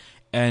 right? Yes.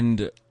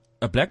 And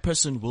a black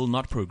person will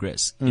not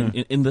progress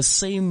in the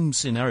same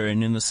scenario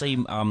and in the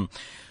same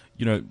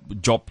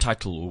job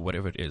title or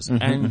whatever it is.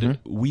 And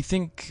we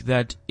think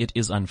that it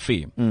is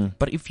unfair.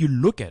 But if you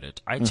look at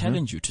it, I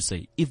challenge you to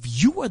say, if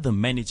you were the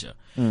manager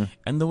and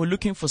they were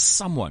looking for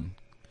someone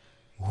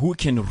who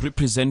can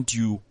represent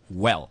you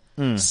well,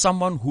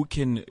 someone who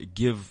can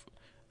give,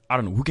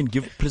 who can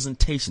give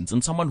presentations,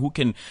 and someone who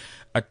can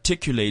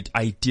articulate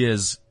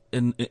ideas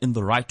in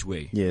the right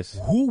way, yes,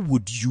 who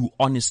would you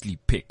honestly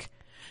pick?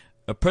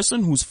 A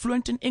person who's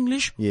fluent in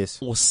English, yes,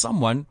 or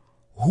someone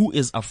who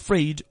is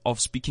afraid of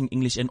speaking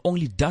English and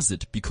only does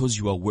it because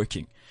you are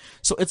working?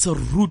 So it's a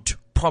root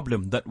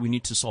problem that we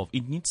need to solve.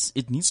 It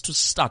needs to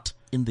start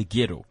in the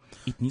ghetto.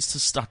 It needs to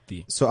start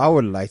there. So I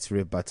would like to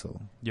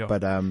rebuttal,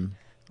 but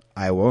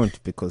I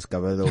won't, because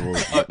Kabelo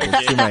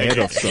will chew my head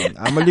off. So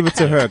I'm gonna leave it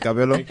to her.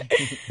 Kabelo,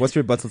 what's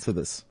your rebuttal to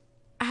this?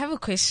 I have a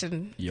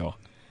question. Yeah.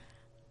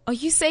 Are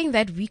you saying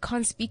that we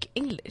can't speak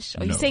English?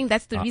 Are you No. saying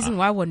that's the reason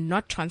why we're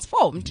not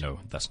transformed? No,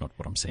 that's not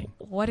what I'm saying.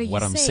 What are you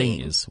What I'm saying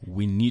saying? is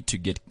we need to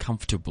get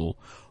comfortable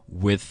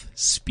with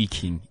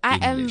speaking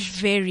I am English.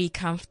 very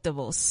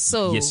comfortable,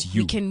 so Yes,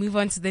 you. we can move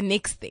on to the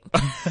next thing.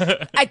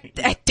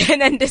 I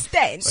don't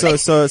understand. So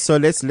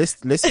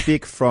let's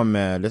speak from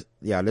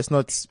let's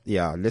not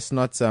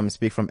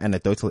speak from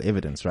anecdotal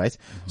evidence, right?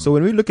 So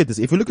when we look at this,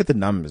 if we look at the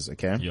numbers,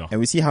 okay, Yeah. and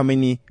we see how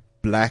many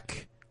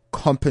black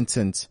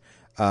competent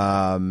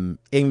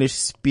English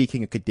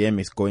speaking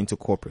academics go into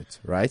corporate,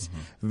 right,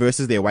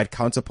 versus their white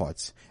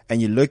counterparts,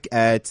 and you look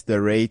at the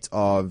rate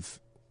of,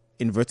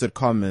 inverted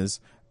commas,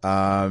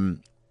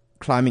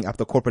 climbing up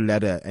the corporate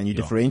ladder, and you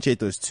differentiate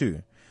those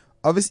two.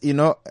 Obviously,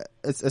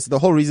 it's the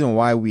whole reason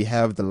why we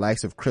have the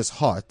likes of Chris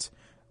Hart,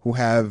 who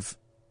have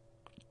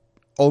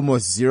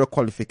almost zero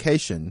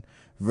qualification,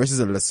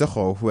 versus a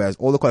Lesego who has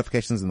all the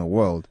qualifications in the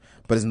world,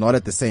 but is not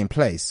at the same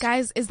place.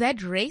 Guys, is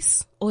that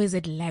race or is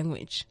it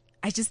language?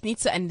 I just need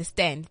to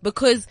understand,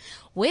 because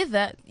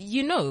whether,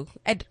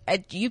 at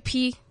UP,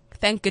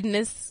 thank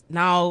goodness,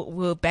 now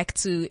we're back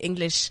to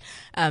English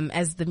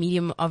as the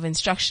medium of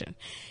instruction.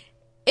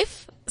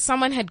 If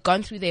someone had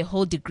gone through their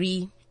whole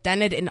degree,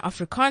 done it in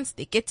Afrikaans,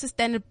 they get to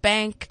Standard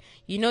Bank,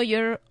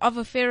 you're of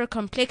a fairer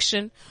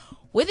complexion,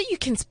 whether you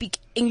can speak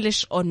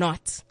English or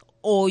not,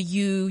 or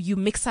you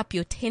mix up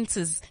your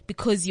tenses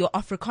because your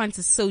Afrikaans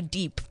is so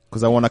deep.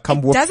 Because I want to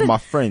come work for my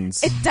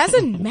friends. It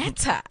doesn't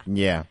matter.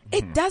 Yeah.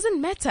 It doesn't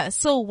matter.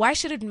 So why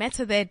should it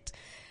matter that,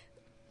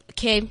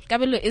 okay,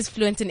 Kabelo is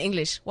fluent in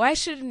English? Why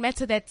should it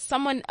matter that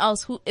someone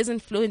else who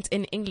isn't fluent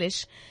in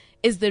English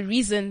is the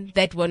reason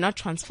that we're not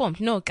transformed?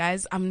 No,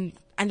 guys,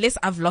 unless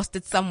I've lost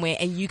it somewhere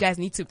and you guys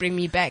need to bring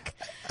me back.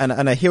 And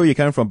I hear where you're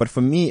coming from, but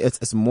for me,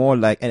 it's more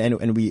like,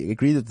 and we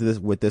agreed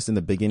with this in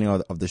the beginning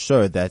of the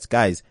show, that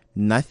guys,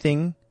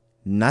 nothing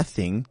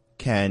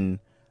can,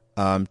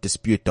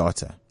 dispute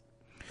data.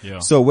 Yeah.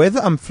 So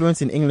whether I'm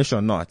fluent in English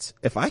or not,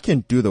 if I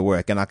can do the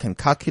work and I can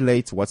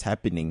calculate what's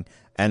happening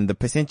and the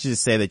percentages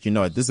say that, you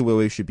know, this is where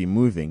we should be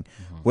moving,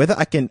 whether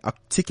I can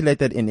articulate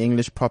that in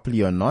English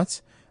properly or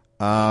not,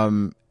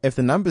 if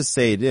the numbers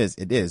say it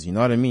is, you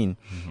know what I mean?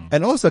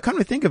 And also, come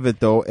to think of it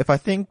though, if I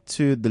think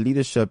to the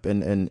leadership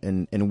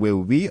in where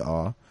we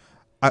are,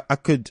 I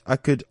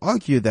could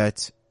argue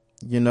that,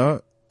 you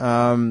know,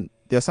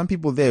 there are some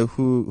people there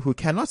who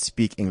cannot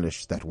speak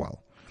English that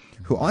well,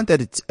 who aren't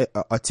that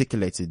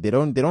articulated. They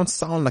don't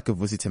sound like a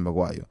Vusi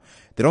Tembagwayo.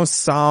 They don't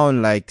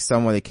sound like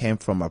someone that came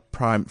from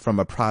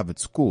a private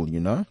school, you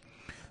know?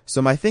 So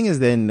my thing is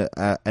then,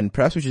 and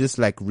perhaps we should just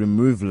like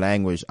remove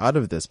language out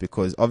of this,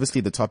 because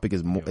obviously the topic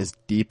is more, is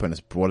deeper and it's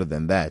broader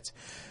than that.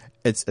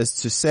 It's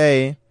to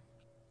say,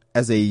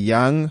 as a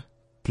young,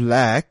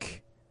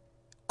 black,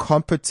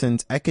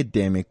 competent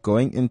academic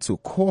going into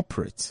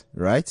corporate,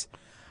 right?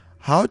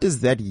 How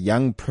does that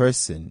young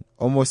person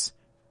almost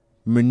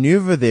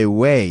maneuver their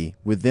way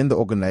within the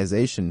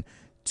organization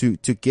to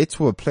get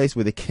to a place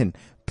where they can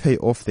pay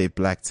off their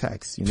black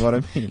tax? You know what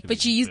I mean?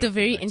 But you used a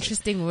very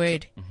interesting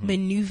word,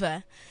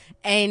 maneuver.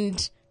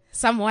 And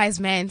some wise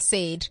man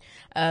said,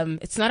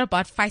 it's not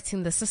about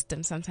fighting the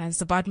system sometimes,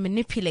 it's about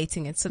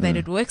manipulating it so that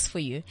it works for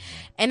you.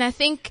 And I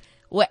think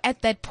we're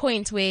at that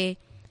point where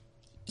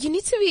you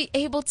need to be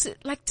able to,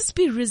 like, just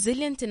be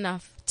resilient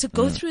enough to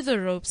go through the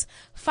ropes,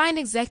 find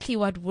exactly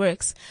what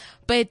works.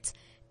 But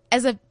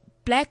as a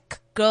black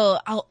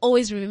girl, I'll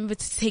always remember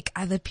to take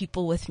other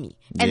people with me.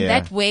 And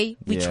that way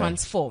we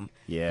transform.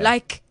 Yeah.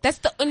 Like, that's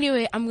the only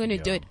way I'm going to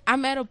do it.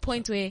 I'm at a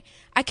point where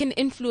I can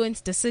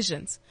influence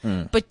decisions.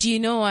 But do you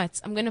know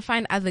what? I'm going to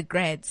find other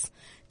grads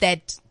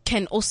that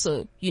can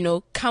also, you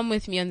know, come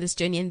with me on this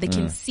journey and they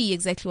can see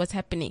exactly what's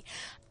happening.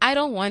 I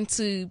don't want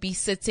to be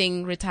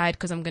sitting retired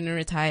because I'm going to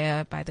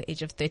retire by the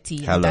age of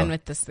 30. I'm done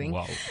with this thing.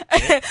 Wow.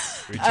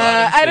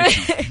 I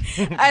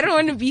don't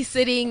want to be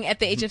sitting at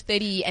the age of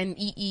 30 and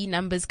EE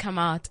numbers come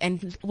out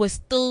and we're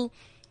still,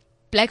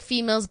 black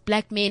females,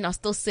 black men are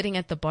still sitting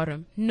at the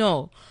bottom.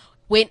 No.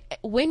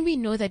 When we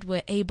know that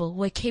we're able,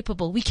 we're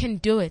capable, we can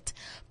do it.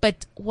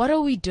 But what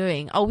are we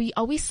doing? Are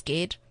we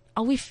scared?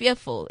 Are we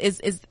fearful?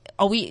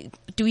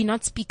 Do we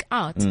not speak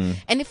out?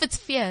 And if it's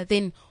fear,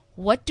 then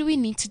what do we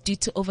need to do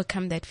to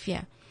overcome that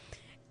fear?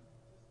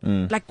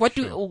 Like,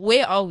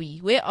 where are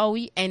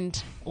we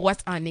and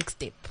what's our next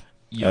step?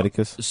 Yeah.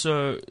 Atticus?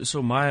 So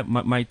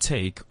my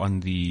take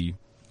on I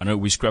know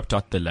we scrapped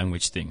out the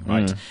language thing,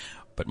 right?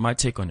 But my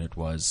take on it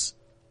was,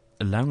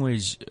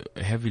 language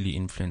heavily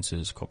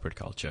influences corporate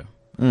culture.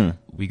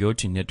 We go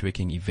to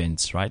networking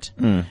events, right?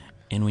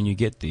 And when you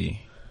get there,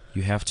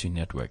 you have to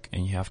network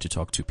and you have to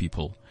talk to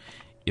people.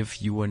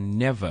 If you were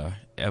never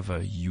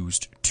ever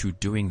used to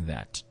doing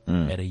that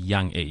at a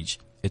young age,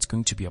 it's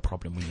going to be a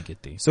problem when you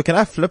get there. So can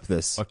I flip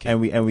this? Okay.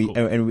 And we Cool.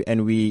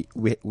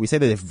 we say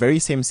the very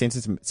same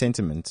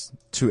sentiment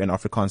to an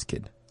Afrikaans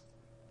kid.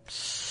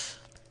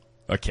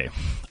 Okay,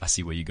 I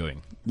see where you're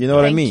going. You know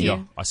what I Thank mean? you.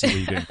 Yeah, I see where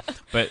you're going.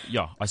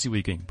 I see where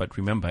you're going. But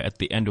remember, at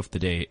the end of the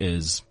day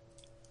is,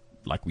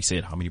 like we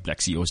said, how many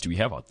black CEOs do we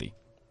have out there?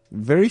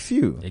 Very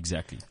few.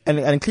 Exactly.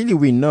 And clearly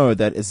we know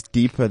that it's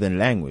deeper than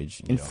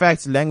language. In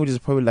fact, language is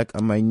probably like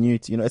a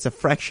minute, you know, it's a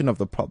fraction of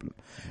the problem.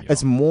 Yeah.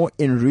 It's more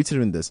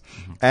enrooted in this.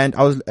 And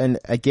and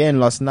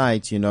again last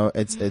night, you know,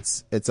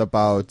 it's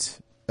about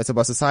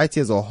society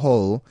as a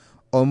whole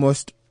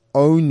almost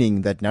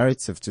owning that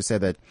narrative to say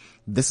that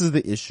this is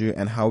the issue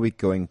and how we're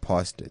going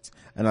past it.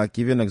 And I'll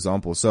give you an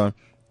example. So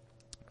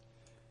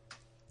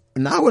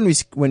now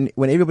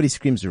when everybody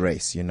screams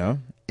race, you know,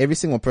 every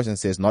single person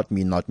says not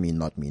me, not me,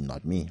 not me,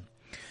 not me.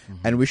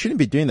 And we shouldn't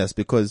be doing this,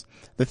 because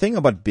the thing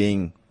about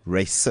being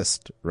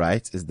racist,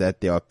 right, is that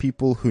there are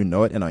people who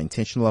know it and are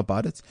intentional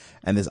about it,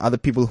 and there's other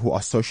people who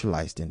are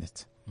socialized in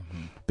it.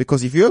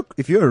 Because if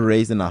you're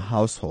raised in a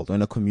household or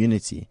in a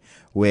community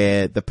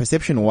where the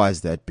perception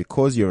was that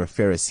because you're a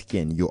fairer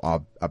skin, you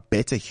are a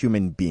better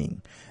human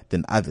being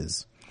than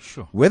others,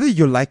 Sure. whether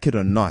you like it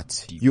or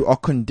not, you are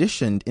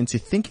conditioned into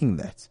thinking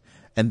that,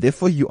 and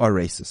therefore you are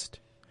racist.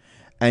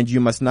 And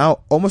you must now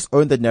almost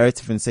own that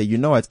narrative and say, you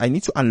know what, I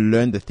need to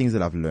unlearn the things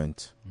that I've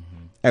learned.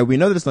 And we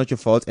know that it's not your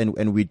fault,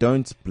 and we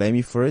don't blame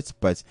you for it,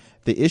 but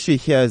the issue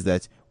here is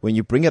that when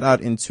you bring it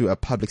out into a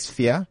public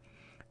sphere,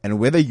 and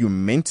whether you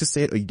meant to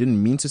say it or you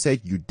didn't mean to say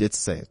it, you did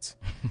say it.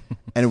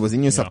 And it was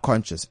in your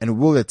subconscious, and it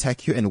will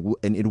attack you,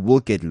 and it will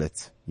get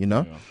lit, you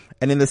know?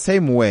 And in the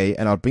same way,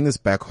 and I'll bring this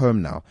back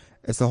home now,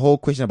 It's the whole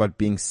question about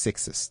being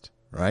sexist,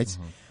 right?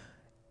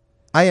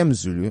 I am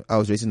Zulu. I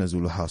was raised in a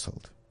Zulu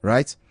household,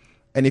 right?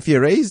 And if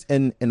you're raised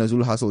in a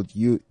Zulu household,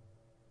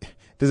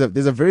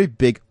 there's a very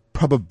big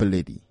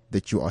probability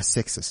that you are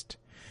sexist,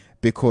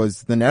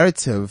 because the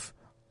narrative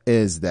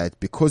is that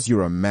because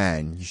you're a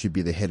man, you should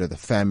be the head of the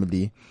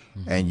family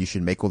and you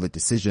should make all the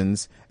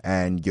decisions,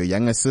 and your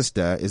younger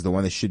sister is the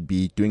one that should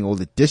be doing all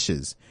the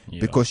dishes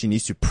because she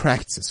needs to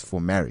practice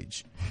for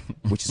marriage,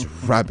 which is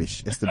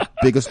rubbish. It's the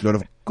biggest load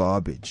of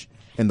garbage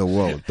in the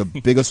world. The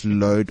biggest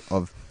load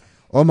of,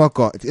 oh my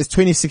God, it's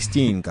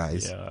 2016,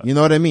 guys. Yeah. You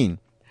know what I mean?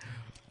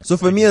 So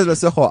for me as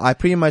Lesego, I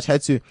pretty much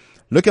had to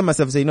look at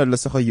myself and say, you know,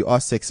 Lesego, you are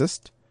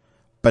sexist,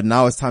 but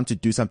now it's time to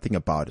do something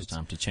about it.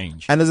 Time to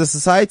change. And as a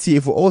society,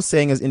 if we're all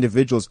saying as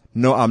individuals,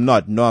 no, I'm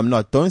not,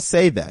 don't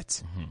say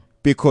that,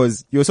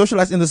 because you're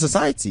socialized in the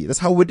society. That's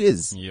how it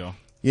is. Yeah.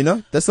 You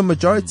know, that's the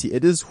majority.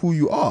 It is who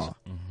you are.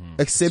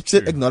 Accept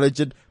it, acknowledge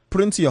it,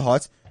 put it into your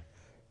heart,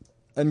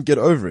 and get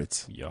over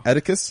it. Yeah.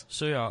 Atticus?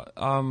 So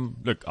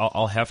look,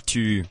 I'll have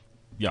to,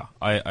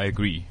 I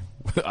agree.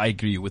 I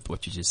agree with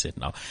what you just said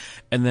now.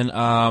 And then,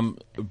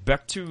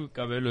 back to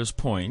Kabelo's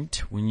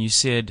point, when you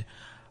said,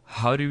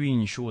 how do we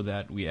ensure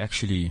that we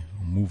actually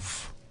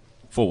move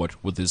forward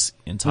with this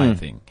entire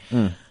thing?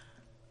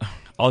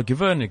 I'll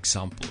give an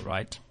example,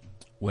 right?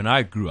 When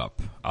I grew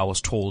up, I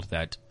was told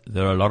that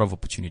there are a lot of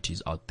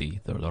opportunities out there.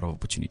 There are a lot of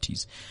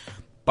opportunities.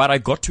 But I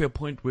got to a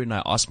point when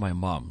I asked my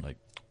mom, like,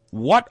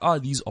 what are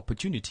these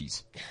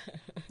opportunities?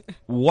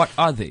 What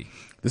are they?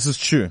 This is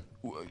true.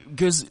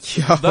 Because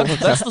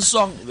that's the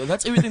song.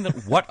 That's everything.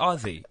 What are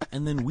they?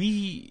 And then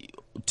we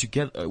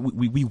together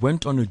we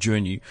went on a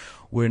journey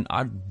when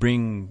I'd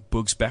bring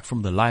books back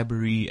from the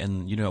library,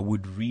 and I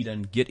would read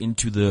and get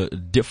into the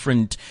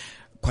different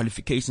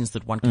qualifications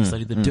that one can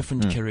study, the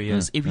different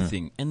careers,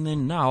 everything. And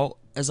then now,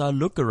 as I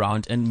look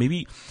around, and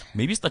maybe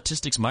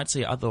statistics might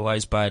say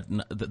otherwise, but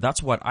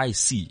that's what I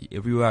see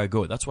everywhere I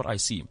go. That's what I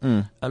see.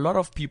 A lot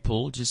of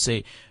people just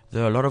say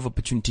there are a lot of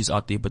opportunities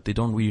out there, but they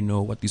don't really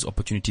know what these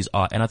opportunities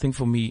are. And I think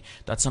for me,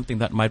 that's something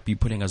that might be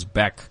putting us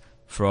back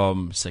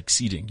from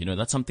succeeding.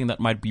 That's something that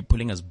might be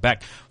pulling us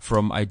back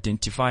from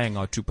identifying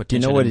our true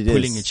potential and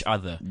pulling each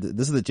other.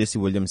 This is the Jesse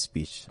Williams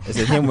speech. It's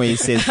him where he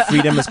says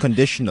freedom is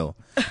conditional.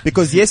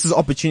 Because yes, there's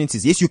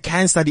opportunities. Yes, you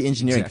can study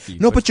engineering. Exactly,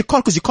 no, but you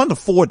can't, because you can't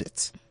afford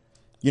it.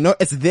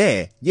 It's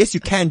there. Yes, you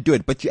can do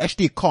it, but you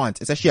actually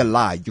can't. It's actually a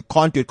lie. You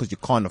can't do it because you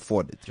can't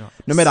afford it. Yeah.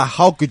 No matter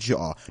how good you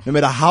are, no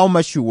matter how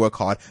much you work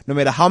hard, no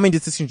matter how many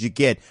decisions you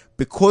get,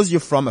 because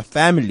you're from a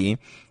family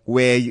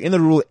where you're in the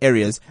rural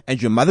areas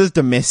and your mother's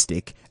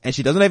domestic and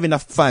she doesn't have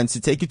enough funds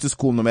to take you to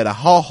school, no matter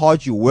how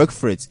hard you work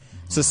for it,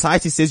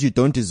 society says you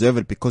don't deserve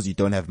it because you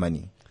don't have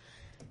money.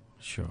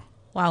 Sure.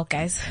 Wow,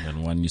 guys. And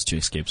then one needs to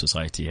escape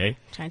society, hey?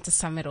 Trying to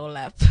sum it all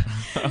up.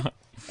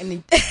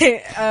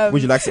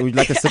 Would you like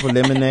a sip of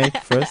lemonade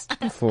first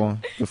before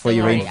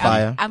you rain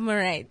fire? I'm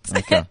alright.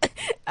 Okay.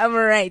 I'm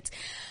alright.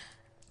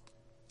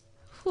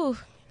 Whew.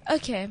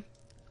 Okay.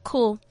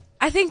 Cool.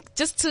 I think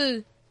just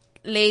to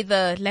lay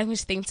the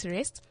language thing to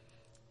rest,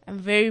 I'm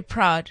very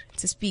proud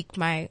to speak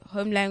my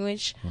home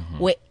language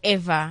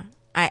wherever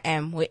I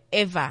am,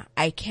 wherever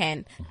I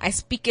can. I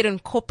speak it in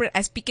corporate.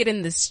 I speak it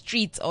in the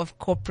streets of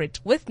corporate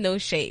with no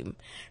shame,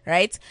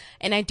 right?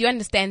 And I do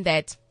understand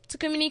that to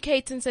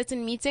communicate in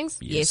certain meetings,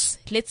 yes,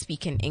 let's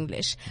speak in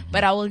English.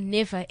 But I will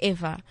never,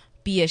 ever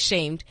be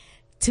ashamed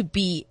to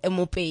be a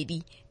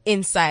Mopedi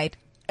inside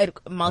a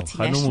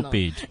multinational.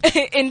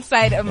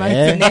 Inside a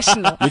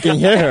multinational. You can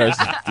hear her.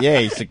 Yeah,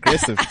 it's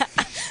aggressive.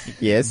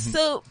 Yes.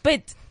 So,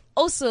 but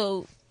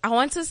also, I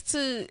want us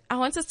to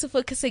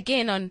focus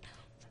again on,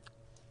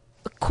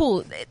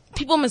 cool,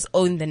 people must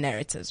own the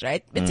narratives,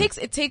 right?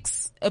 It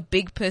takes a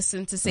big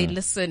person to say,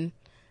 listen,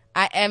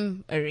 I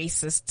am a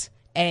racist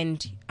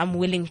and I'm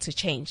willing to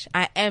change.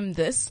 I am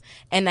this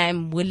and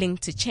I'm willing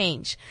to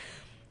change.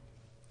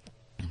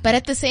 But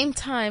at the same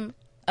time,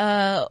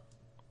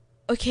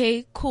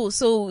 okay, cool.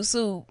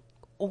 So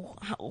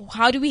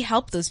how do we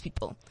help those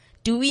people?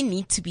 Do we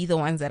need to be the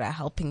ones that are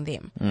helping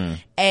them?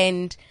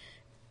 And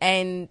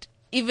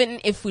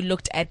even if we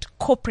looked at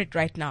corporate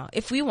right now,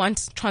 if we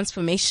want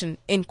transformation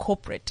in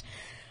corporate,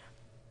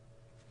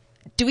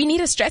 do we need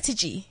a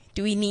strategy?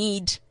 Do we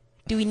need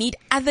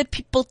other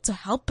people to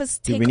help us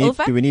take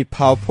over? Do we need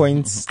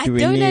PowerPoints? I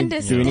don't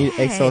understand. Do we need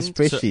Excel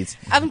spreadsheets?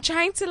 I'm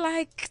trying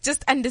to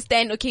just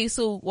understand. Okay,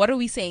 so what are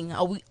we saying?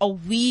 Are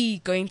we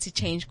going to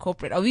change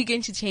corporate? Are we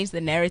going to change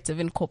the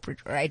narrative in corporate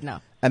right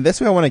now? And that's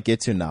where I want to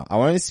get to now. I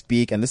want to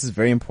speak, and this is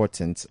very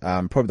important,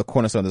 probably the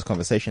cornerstone of this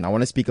conversation. I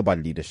want to speak about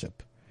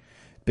leadership.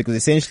 Because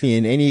essentially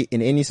in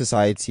any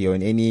society or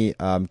in any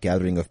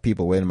gathering of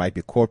people, whether it might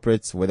be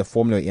corporates, whether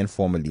formally or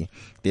informally,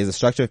 there's a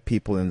structure of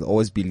people and there'll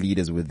always be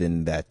leaders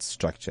within that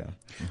structure.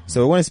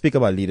 So I want to speak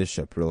about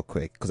leadership real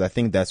quick, because I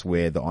think that's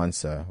where the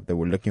answer that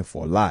we're looking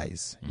for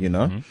lies,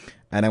 And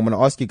I'm going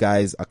to ask you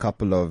guys a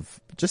couple of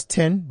just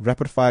 10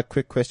 rapid fire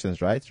quick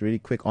questions, right? Really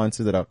quick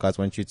answers that our guys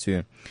want you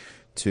to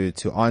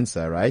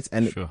answer, right?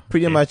 And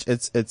pretty much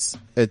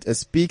it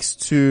speaks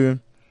to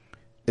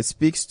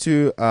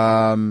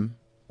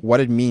what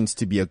it means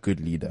to be a good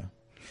leader.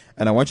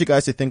 And I want you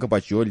guys to think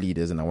about your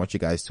leaders, and I want you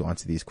guys to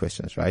answer these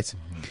questions, right?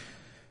 Mm-hmm.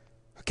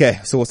 Okay,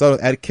 so we'll start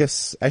with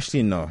Atticus.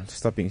 Actually, no,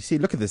 stop being. See,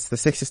 look at this, the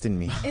sexist in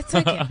me. It's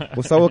okay.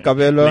 We'll start with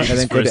Kabelo and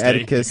then go to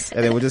Atticus,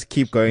 and then we'll just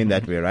keep going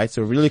that way, right?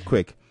 So really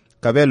quick,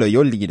 Kabelo,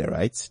 your leader,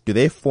 right? Do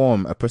they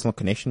form a personal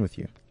connection with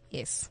you?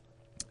 Yes.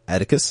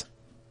 Atticus?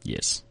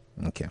 Yes.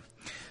 Okay.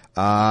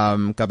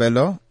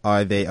 Kabelo,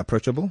 are they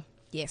approachable?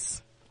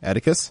 Yes.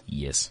 Atticus?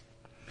 Yes.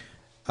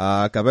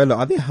 Kabelo,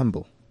 are they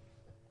humble?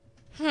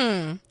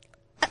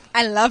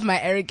 I love my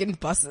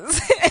arrogant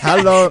bosses.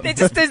 Hello. They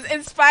just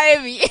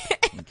inspire me.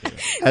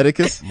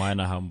 Atticus? Mine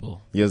are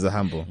humble. Yours are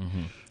humble.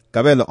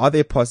 Kabelo, are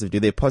they positive? Do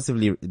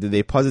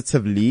they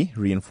positively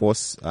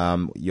reinforce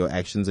your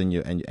actions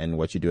and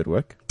what you do at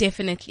work?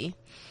 Definitely.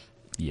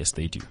 Yes,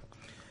 they do.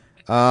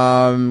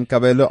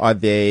 Kabelo, are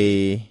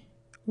they?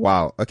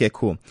 Wow. Okay,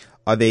 cool.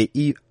 Are they?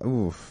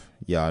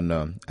 Yeah,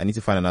 no. I need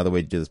to find another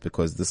way to do this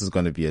because this is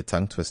going to be a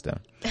tongue twister.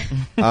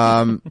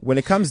 When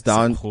it comes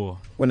down to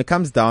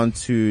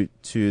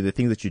the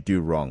things that you do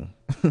wrong,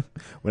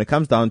 when it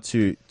comes down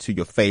to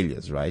your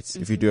failures, right?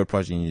 If you do a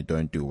project and you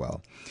don't do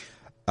well,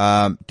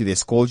 do they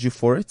scold you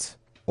for it,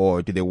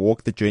 or do they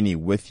walk the journey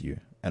with you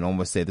and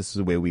almost say this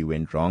is where we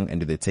went wrong,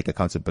 and do they take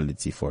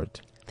accountability for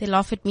it? They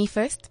laugh at me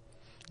first,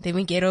 then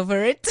we get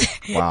over it.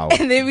 Wow.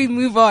 And then we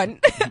move on.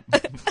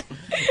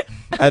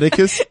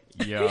 Atticus?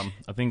 Yeah,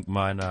 I think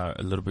mine are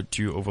a little bit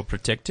too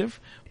overprotective,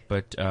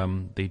 but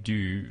they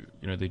do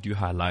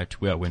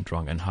highlight where I went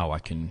wrong and how I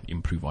can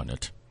improve on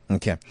it.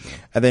 Okay.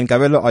 And then,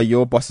 Kabelo, are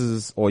your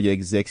bosses or your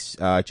execs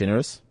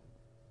generous?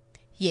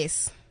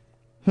 Yes.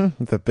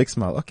 With a big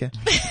smile. Okay.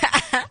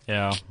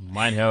 Yeah,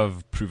 mine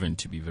have proven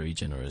to be very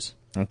generous.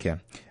 Okay.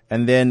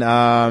 And then,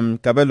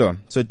 Kabelo,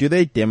 so do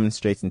they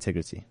demonstrate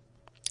integrity?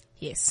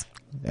 Yes.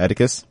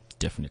 Atticus?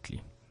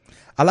 Definitely.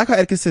 I like how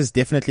Atticus says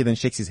definitely, then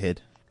shakes his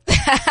head.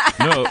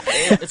 No,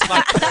 it's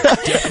like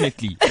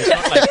definitely. It's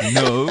not like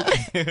no.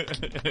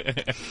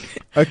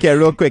 Okay,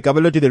 real quick.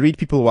 Kabelo, do they read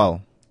people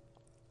well?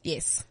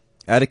 Yes.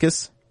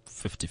 Atticus?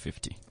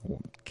 50-50.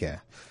 Okay.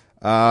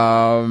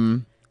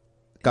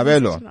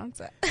 Kabelo,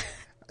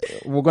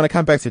 we're going to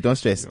come back to it. Don't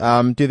stress.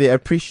 Do they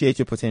appreciate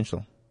your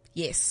potential?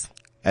 Yes.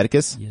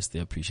 Atticus? Yes, they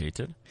appreciate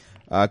it.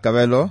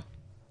 Kabelo,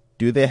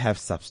 do they have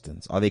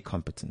substance? Are they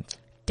competent?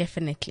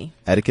 Definitely.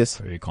 Atticus?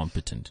 Very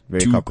competent.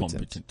 Very Too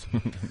competent.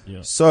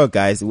 Yeah. So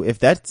guys, if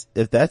that's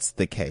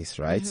the case,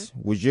 right?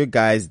 Would you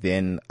guys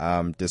then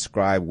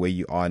describe where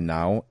you are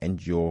now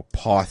and your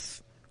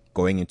path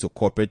going into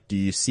corporate? Do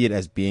you see it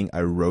as being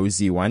a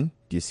rosy one?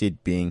 Do you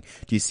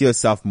see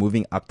yourself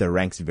moving up the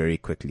ranks very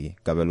quickly,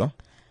 Kabelo?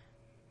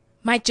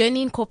 My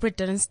journey in corporate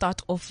didn't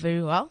start off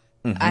very well.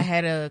 I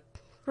had a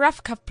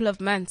rough couple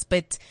of months,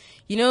 but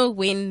you know,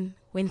 when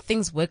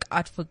things work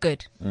out for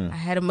good, I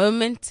had a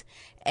moment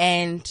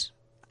and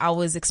I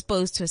was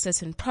exposed to a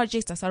certain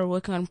project. I started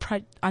working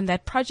on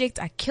that project.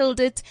 I killed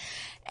it.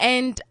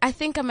 And I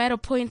think I'm at a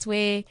point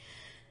where,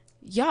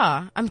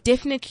 yeah, I'm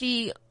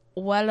definitely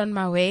well on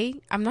my way.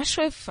 I'm not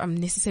sure if I'm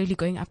necessarily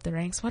going up the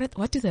ranks.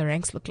 What do the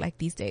ranks look like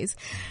these days?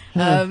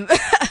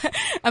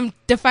 I'm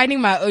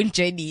defining my own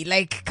journey.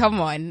 Like,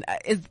 come on.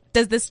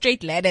 Does the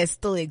straight ladder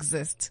still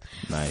exist?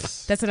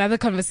 Nice. That's another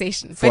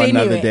conversation. For but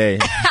another anyway. day.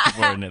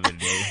 For another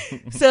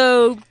day.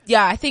 So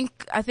yeah, I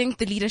think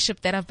the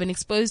leadership that I've been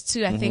exposed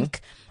to, I think,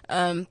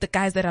 the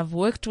guys that I've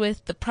worked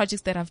with, the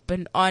projects that I've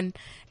been on,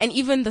 and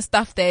even the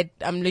stuff that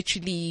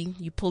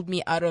you pulled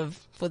me out of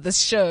for this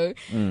show,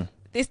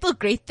 they're still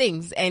great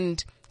things.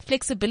 And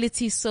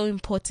flexibility is so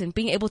important.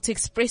 Being able to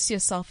express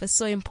yourself is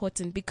so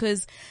important,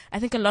 because I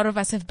think a lot of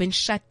us have been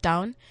shut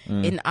down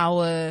in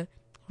our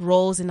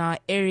roles, in our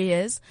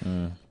areas,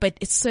 but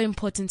it's so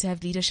important to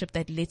have leadership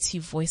that lets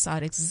you voice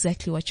out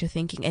exactly what you're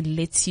thinking and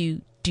lets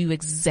you do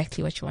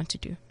exactly what you want to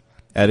do.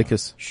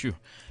 Atticus? Sure.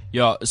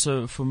 Yeah,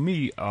 so for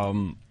me,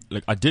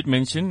 like I did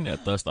mention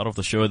at the start of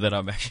the show that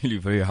I'm actually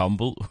very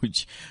humble,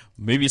 which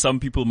maybe some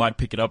people might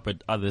pick it up,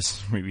 but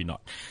others maybe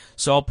not.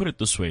 So I'll put it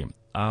this way.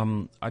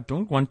 I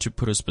don't want to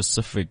put a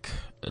specific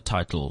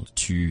title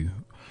to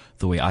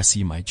the way I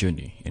see my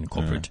journey in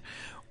corporate.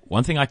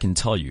 One thing I can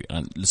tell you,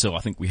 and so I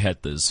think we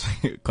had this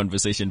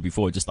conversation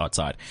before just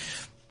outside,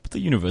 but the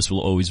universe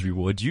will always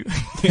reward you.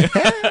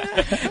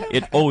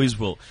 It always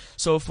will.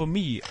 So for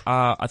me,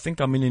 I think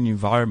I'm in an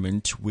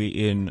environment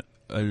wherein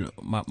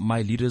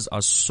my leaders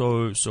are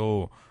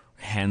so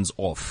hands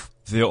off.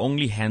 They're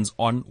only hands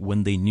on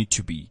when they need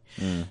to be.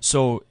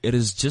 So it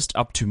is just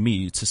up to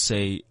me to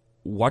say,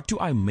 what do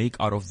I make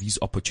out of these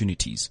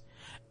opportunities?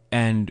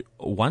 And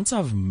once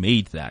I've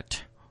made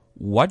that,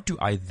 what do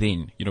I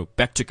then,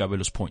 back to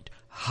Kabelo's point,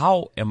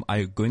 how am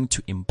I going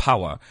to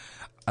empower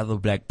other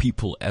black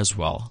people as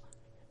well?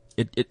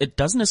 It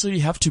doesn't necessarily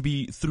have to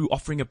be through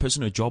offering a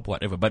person a job or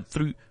whatever, but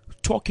through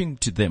talking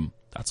to them.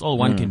 That's all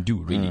one can do,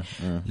 really.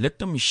 Let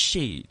them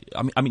share.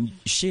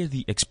 Share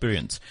the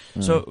experience.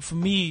 So for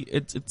me,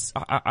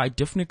 I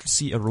definitely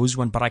see a rosy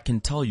one, but I can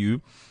tell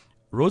you,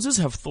 roses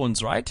have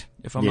thorns, right?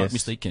 If I'm not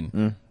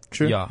mistaken.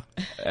 True. Yeah.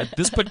 At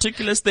this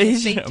particular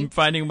stage, They do. I'm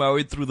finding my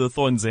way through the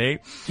thorns, eh?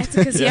 That's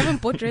because you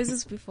haven't bought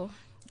roses before.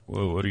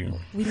 Whoa, what do you?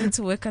 We need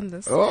to work on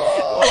this.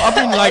 I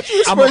mean, like,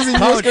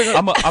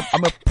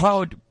 I'm a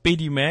proud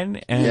Pedi man,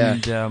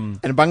 and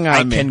And banga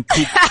I man. can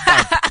cook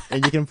pap.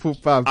 And you can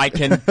poop up. I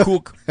can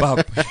cook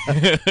pap.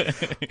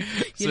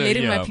 You're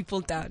letting my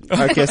people down.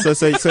 Okay, so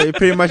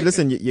pretty much,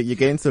 listen, you're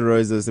getting to the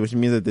roses, which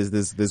means that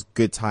there's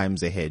good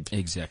times ahead.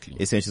 Exactly.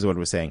 Essentially is what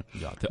we're saying.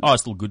 Yeah, there are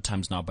still good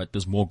times now, but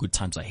there's more good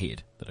times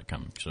ahead that are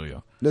coming. So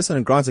yeah.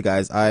 Listen, granted,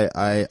 guys,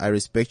 I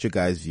respect your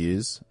guys'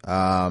 views.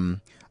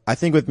 I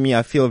think with me,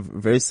 I feel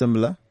very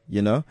similar,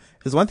 you know.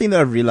 There's one thing that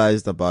I've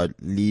realized about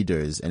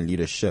leaders and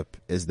leadership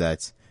is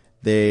that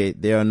they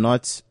are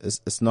not,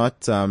 it's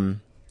not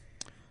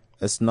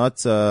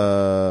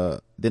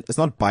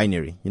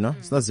binary, you know.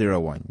 It's not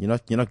 0-1.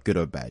 You're not good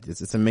or bad.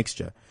 It's a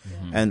mixture.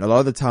 And a lot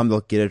of the time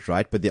they'll get it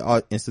right, but there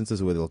are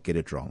instances where they'll get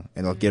it wrong,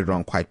 and they'll get it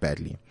wrong quite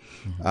badly.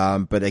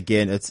 But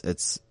again,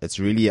 it's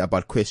really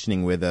about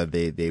questioning whether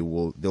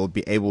they'll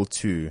be able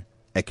to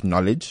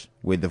acknowledge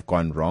where they've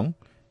gone wrong.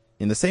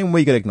 In the same way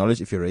you gotta acknowledge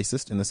if you're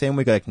racist, in the same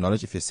way you gotta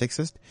acknowledge if you're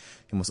sexist,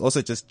 you must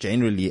also just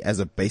generally, as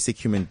a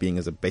basic human being,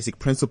 as a basic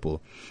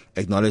principle,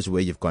 acknowledge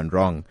where you've gone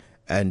wrong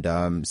and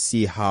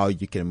see how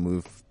you can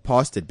move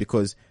past it.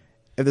 Because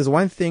if there's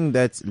one thing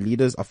that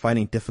leaders are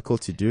finding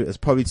difficult to do, it's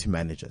probably to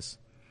manage us.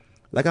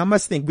 Like, I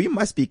must think we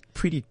must be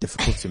pretty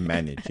difficult to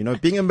manage. You know,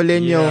 being a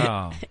millennial,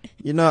 Yeah.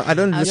 you know, I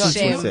don't listen to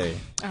shame. what say.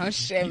 Oh,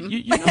 shame.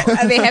 You know,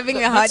 Are they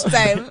having a hard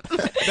time?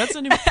 that's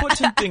an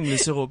important thing,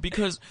 Lisero,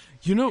 because,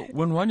 you know,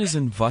 when one is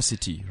in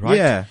varsity, right?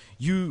 Yeah.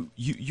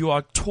 You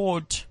are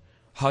taught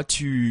how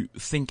to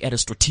think at a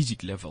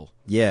strategic level.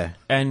 Yeah.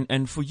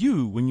 And for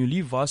you, when you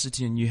leave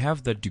varsity and you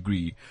have that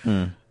degree,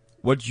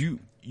 what you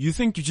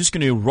think you're just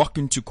going to rock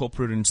into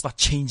corporate and start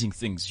changing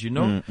things, you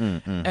know?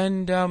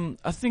 And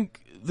I think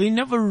they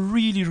never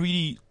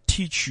really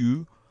teach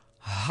you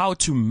how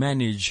to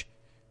manage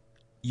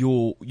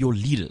your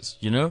leaders,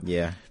 you know?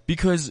 Yeah.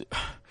 Because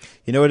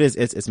You know what it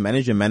is? It's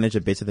manage your manager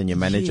better than your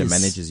manager Yes.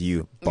 manages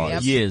you,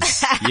 boss. Yep.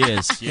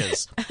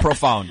 yes.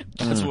 Profound.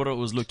 That's what I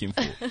was looking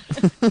for.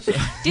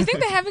 Do you think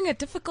they're having a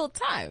difficult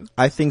time?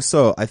 I think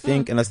so. I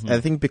think, and I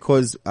think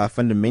because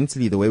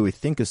fundamentally the way we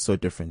think is so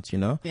different, you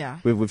know? Yeah.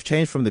 We've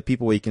changed from the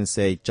people where you can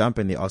say jump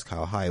and they ask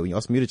how high. When you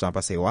ask me to jump,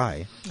 I say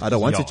why? I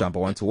don't want to Yeah. jump. I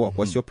want to walk.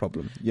 What's your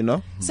problem? You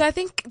know? So I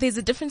think there's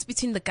a difference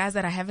between the guys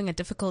that are having a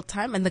difficult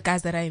time and the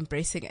guys that are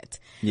embracing it.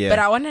 Yeah. But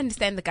I want to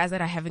understand the guys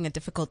that are having a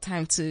difficult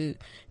time to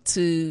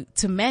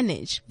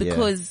manage,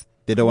 because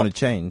They don't want to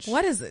change.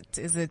 what is it?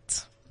 Is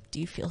it, do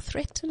you feel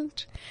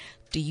threatened?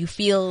 Do you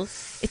feel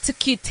it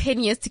took you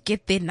 10 years to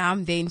get there? Now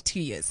I'm there in 2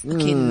 years.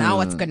 Okay, now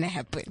what's going to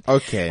happen?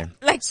 Okay.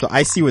 Like- so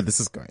I see where this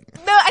is going.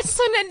 No, I just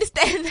want to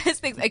understand those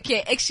things.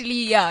 Okay,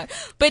 actually, yeah.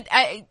 But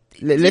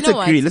Let's you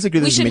know agree. what? Let's agree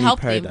We there's should many help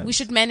them. paradigms. We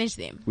should manage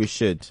them. We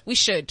should. We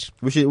should.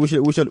 We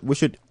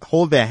should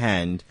hold their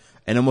hand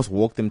and almost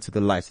walk them to the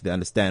light so they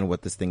understand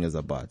what this thing is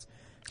about.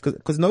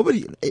 Cause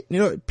nobody, you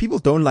know, people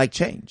don't like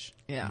change.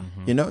 Yeah.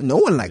 You know, no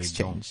one likes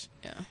They don't. change.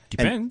 Yeah.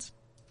 Depends.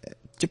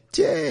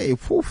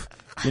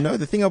 You know,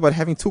 the thing about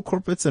having two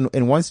corporates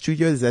in one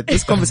studio is that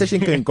this conversation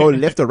can go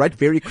left or right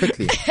very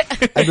quickly.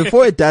 And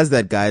before it does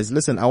that, guys,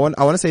 listen, I want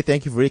to say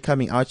thank you for really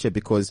coming out here,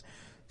 because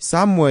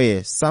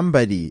somewhere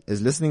somebody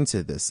is listening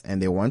to this and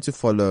they want to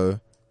follow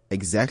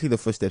exactly the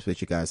footsteps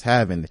that you guys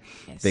have, and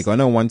Yes. they're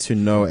gonna want to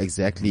know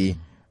exactly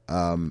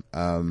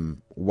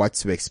what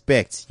to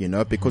expect, you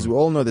know, because we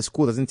all know the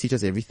school doesn't teach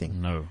us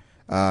everything. No.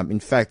 In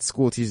fact,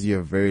 school teaches you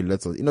very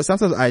little. You know,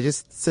 sometimes I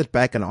just sit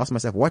back and ask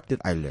myself, what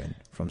did I learn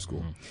from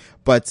school?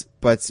 But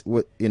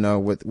with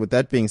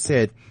that being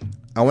said,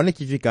 I want to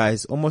give you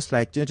guys almost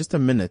like, you know, just a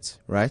minute,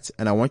 right?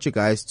 And I want you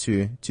guys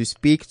to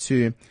speak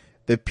to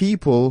the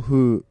people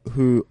who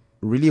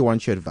really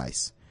want your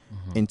advice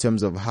in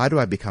terms of, how do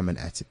I become an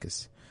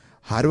Atticus?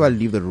 How do I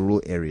leave the rural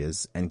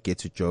areas and get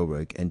to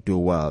Joburg and do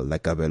well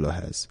like Kabelo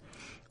has?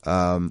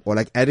 Or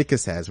like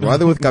Atticus has.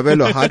 Rather with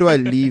Kabelo, how do I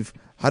leave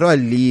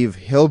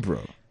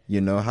Hillbrow?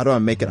 You know, how do I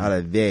make it out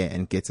of there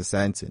and get to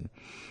Sandton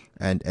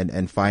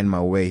and find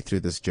my way through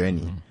this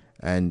journey?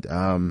 And,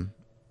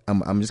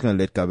 I'm just going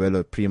to let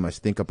Kabelo pretty much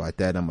think about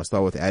that. I'm going to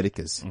start with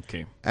Atticus.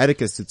 Okay.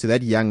 Atticus, to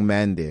that young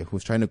man there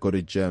who's trying to go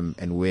to gym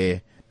and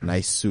wear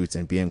nice suits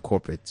and be in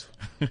corporate,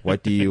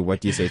 what do you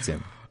say to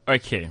him?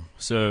 Okay,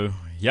 so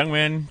young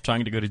man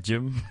trying to go to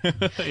gym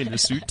in a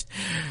suit.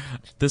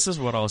 This is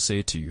what I'll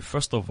say to you.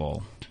 First of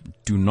all,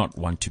 do not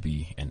want to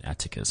be an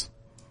Atticus.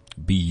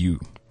 Be you.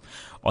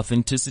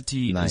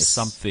 Authenticity Nice. is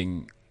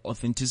something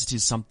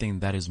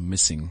that is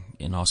missing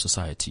in our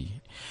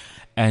society.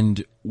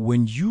 And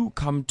when you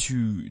come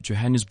to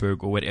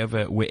Johannesburg or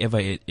wherever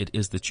it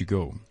is that you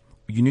go,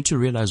 you need to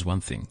realize one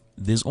thing.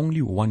 There's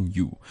only one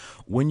you.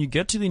 When you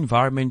get to the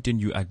environment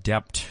and you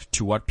adapt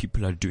to what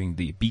people are doing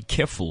there, be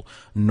careful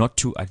not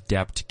to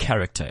adapt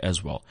character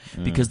as well,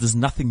 because there's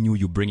nothing new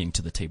you're bringing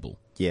to the table.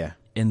 Yeah.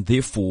 And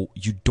therefore,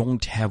 you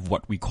don't have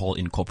what we call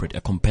in corporate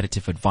a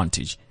competitive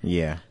advantage.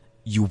 Yeah.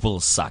 You will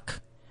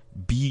suck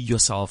be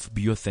yourself,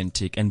 be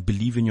authentic, and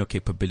believe in your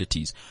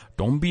capabilities.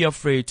 Don't be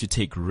afraid to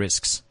take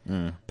risks.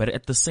 But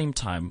at the same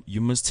time,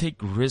 you must take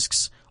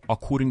risks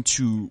according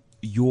to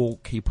your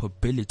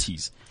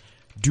capabilities.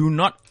 Do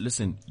not,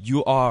 listen,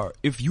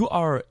 if you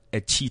are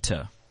a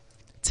cheater,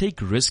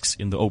 take risks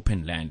in the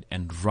open land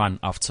and run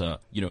after,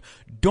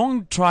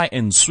 don't try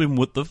and swim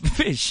with the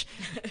fish.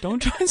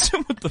 Don't try and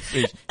swim with the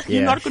fish.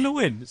 You're not going to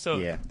win.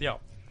 So,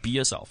 be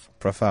yourself.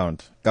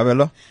 Profound.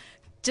 Kabelo?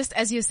 Just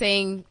as you're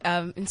saying,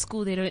 in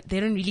school they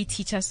don't really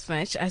teach us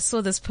much. I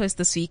saw this post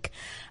this week,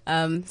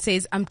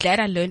 says, I'm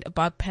glad I learned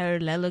about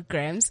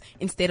parallelograms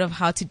instead of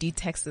how to do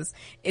taxes.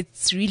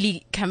 It's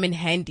really come in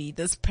handy,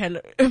 this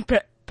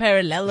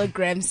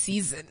parallelogram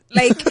season.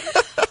 Like,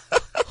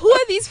 who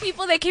are these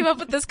people that came up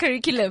with this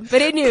curriculum?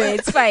 But anyway,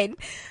 it's fine.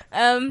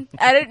 I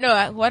don't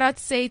know what I'd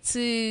say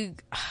to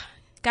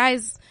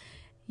guys,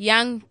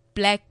 young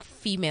black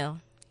female,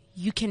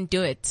 you can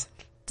do it.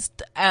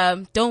 Just,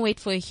 don't wait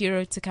for a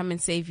hero to come and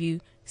save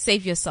you.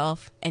 Save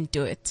yourself and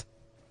do it.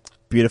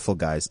 Beautiful,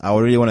 guys. I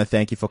really want to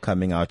thank you for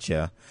coming out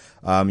here.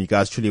 You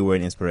guys truly were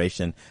an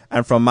inspiration.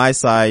 And from my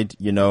side,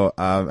 and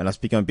I'm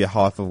speaking on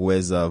behalf of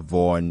Weza,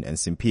 Vaughn, and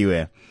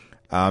Simpiwe,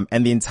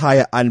 and the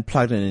entire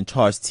Unplugged and In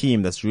Charge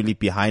team that's really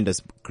behind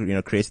us,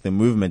 creating the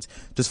movement.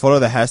 Just follow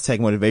the hashtag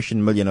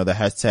Motivation Million or the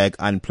hashtag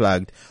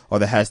Unplugged or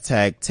the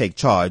hashtag Take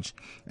Charge,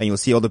 and you'll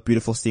see all the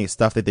beautiful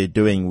stuff that they're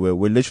doing.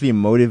 We're literally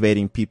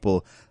motivating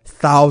people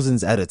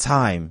thousands at a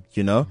time,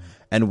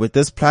 and with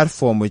this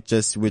platform, we're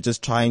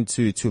just trying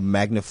to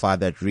magnify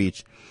that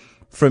reach.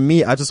 From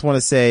me, I just want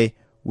to say,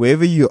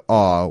 wherever you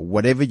are,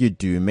 whatever you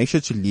do, make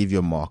sure to leave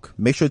your mark.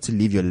 Make sure to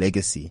leave your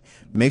legacy.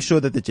 Make sure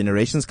that the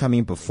generations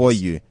coming before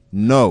you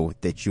know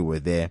that you were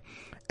there.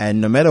 And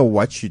no matter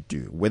what you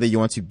do, whether you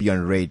want to be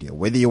on radio,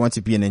 whether you want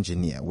to be an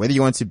engineer, whether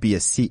you want to be a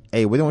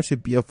CA, whether you want to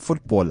be a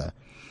footballer,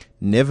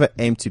 never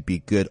aim to be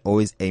good,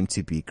 always aim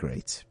to be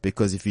great.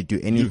 Because if you do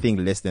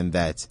anything less than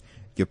that,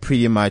 you're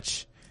pretty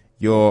much,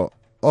 I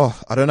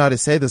don't know how to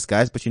say this,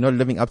 guys, but you're not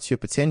living up to your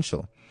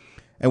potential.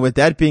 And with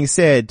that being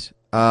said,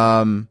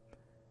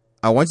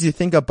 I want you to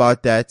think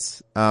about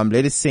that,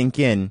 let it sink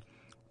in,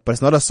 but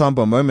it's not a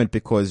somber moment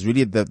because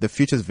really the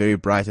future is very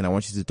bright and I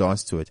want you to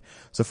dance to it.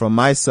 So from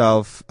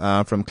myself,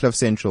 from Cliff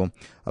Central,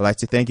 I'd like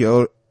to thank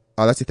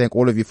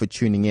all of you for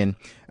tuning in.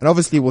 And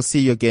obviously we'll see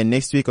you again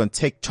next week on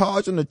Take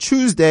Charge on a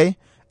Tuesday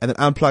and then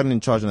Unplugged and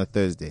In Charge on a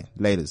Thursday.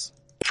 Laters.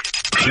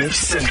 Cliff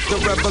Central.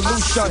 The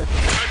revolution.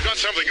 I've got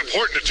something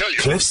important to tell you.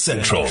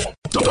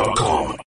 CliffCentral.com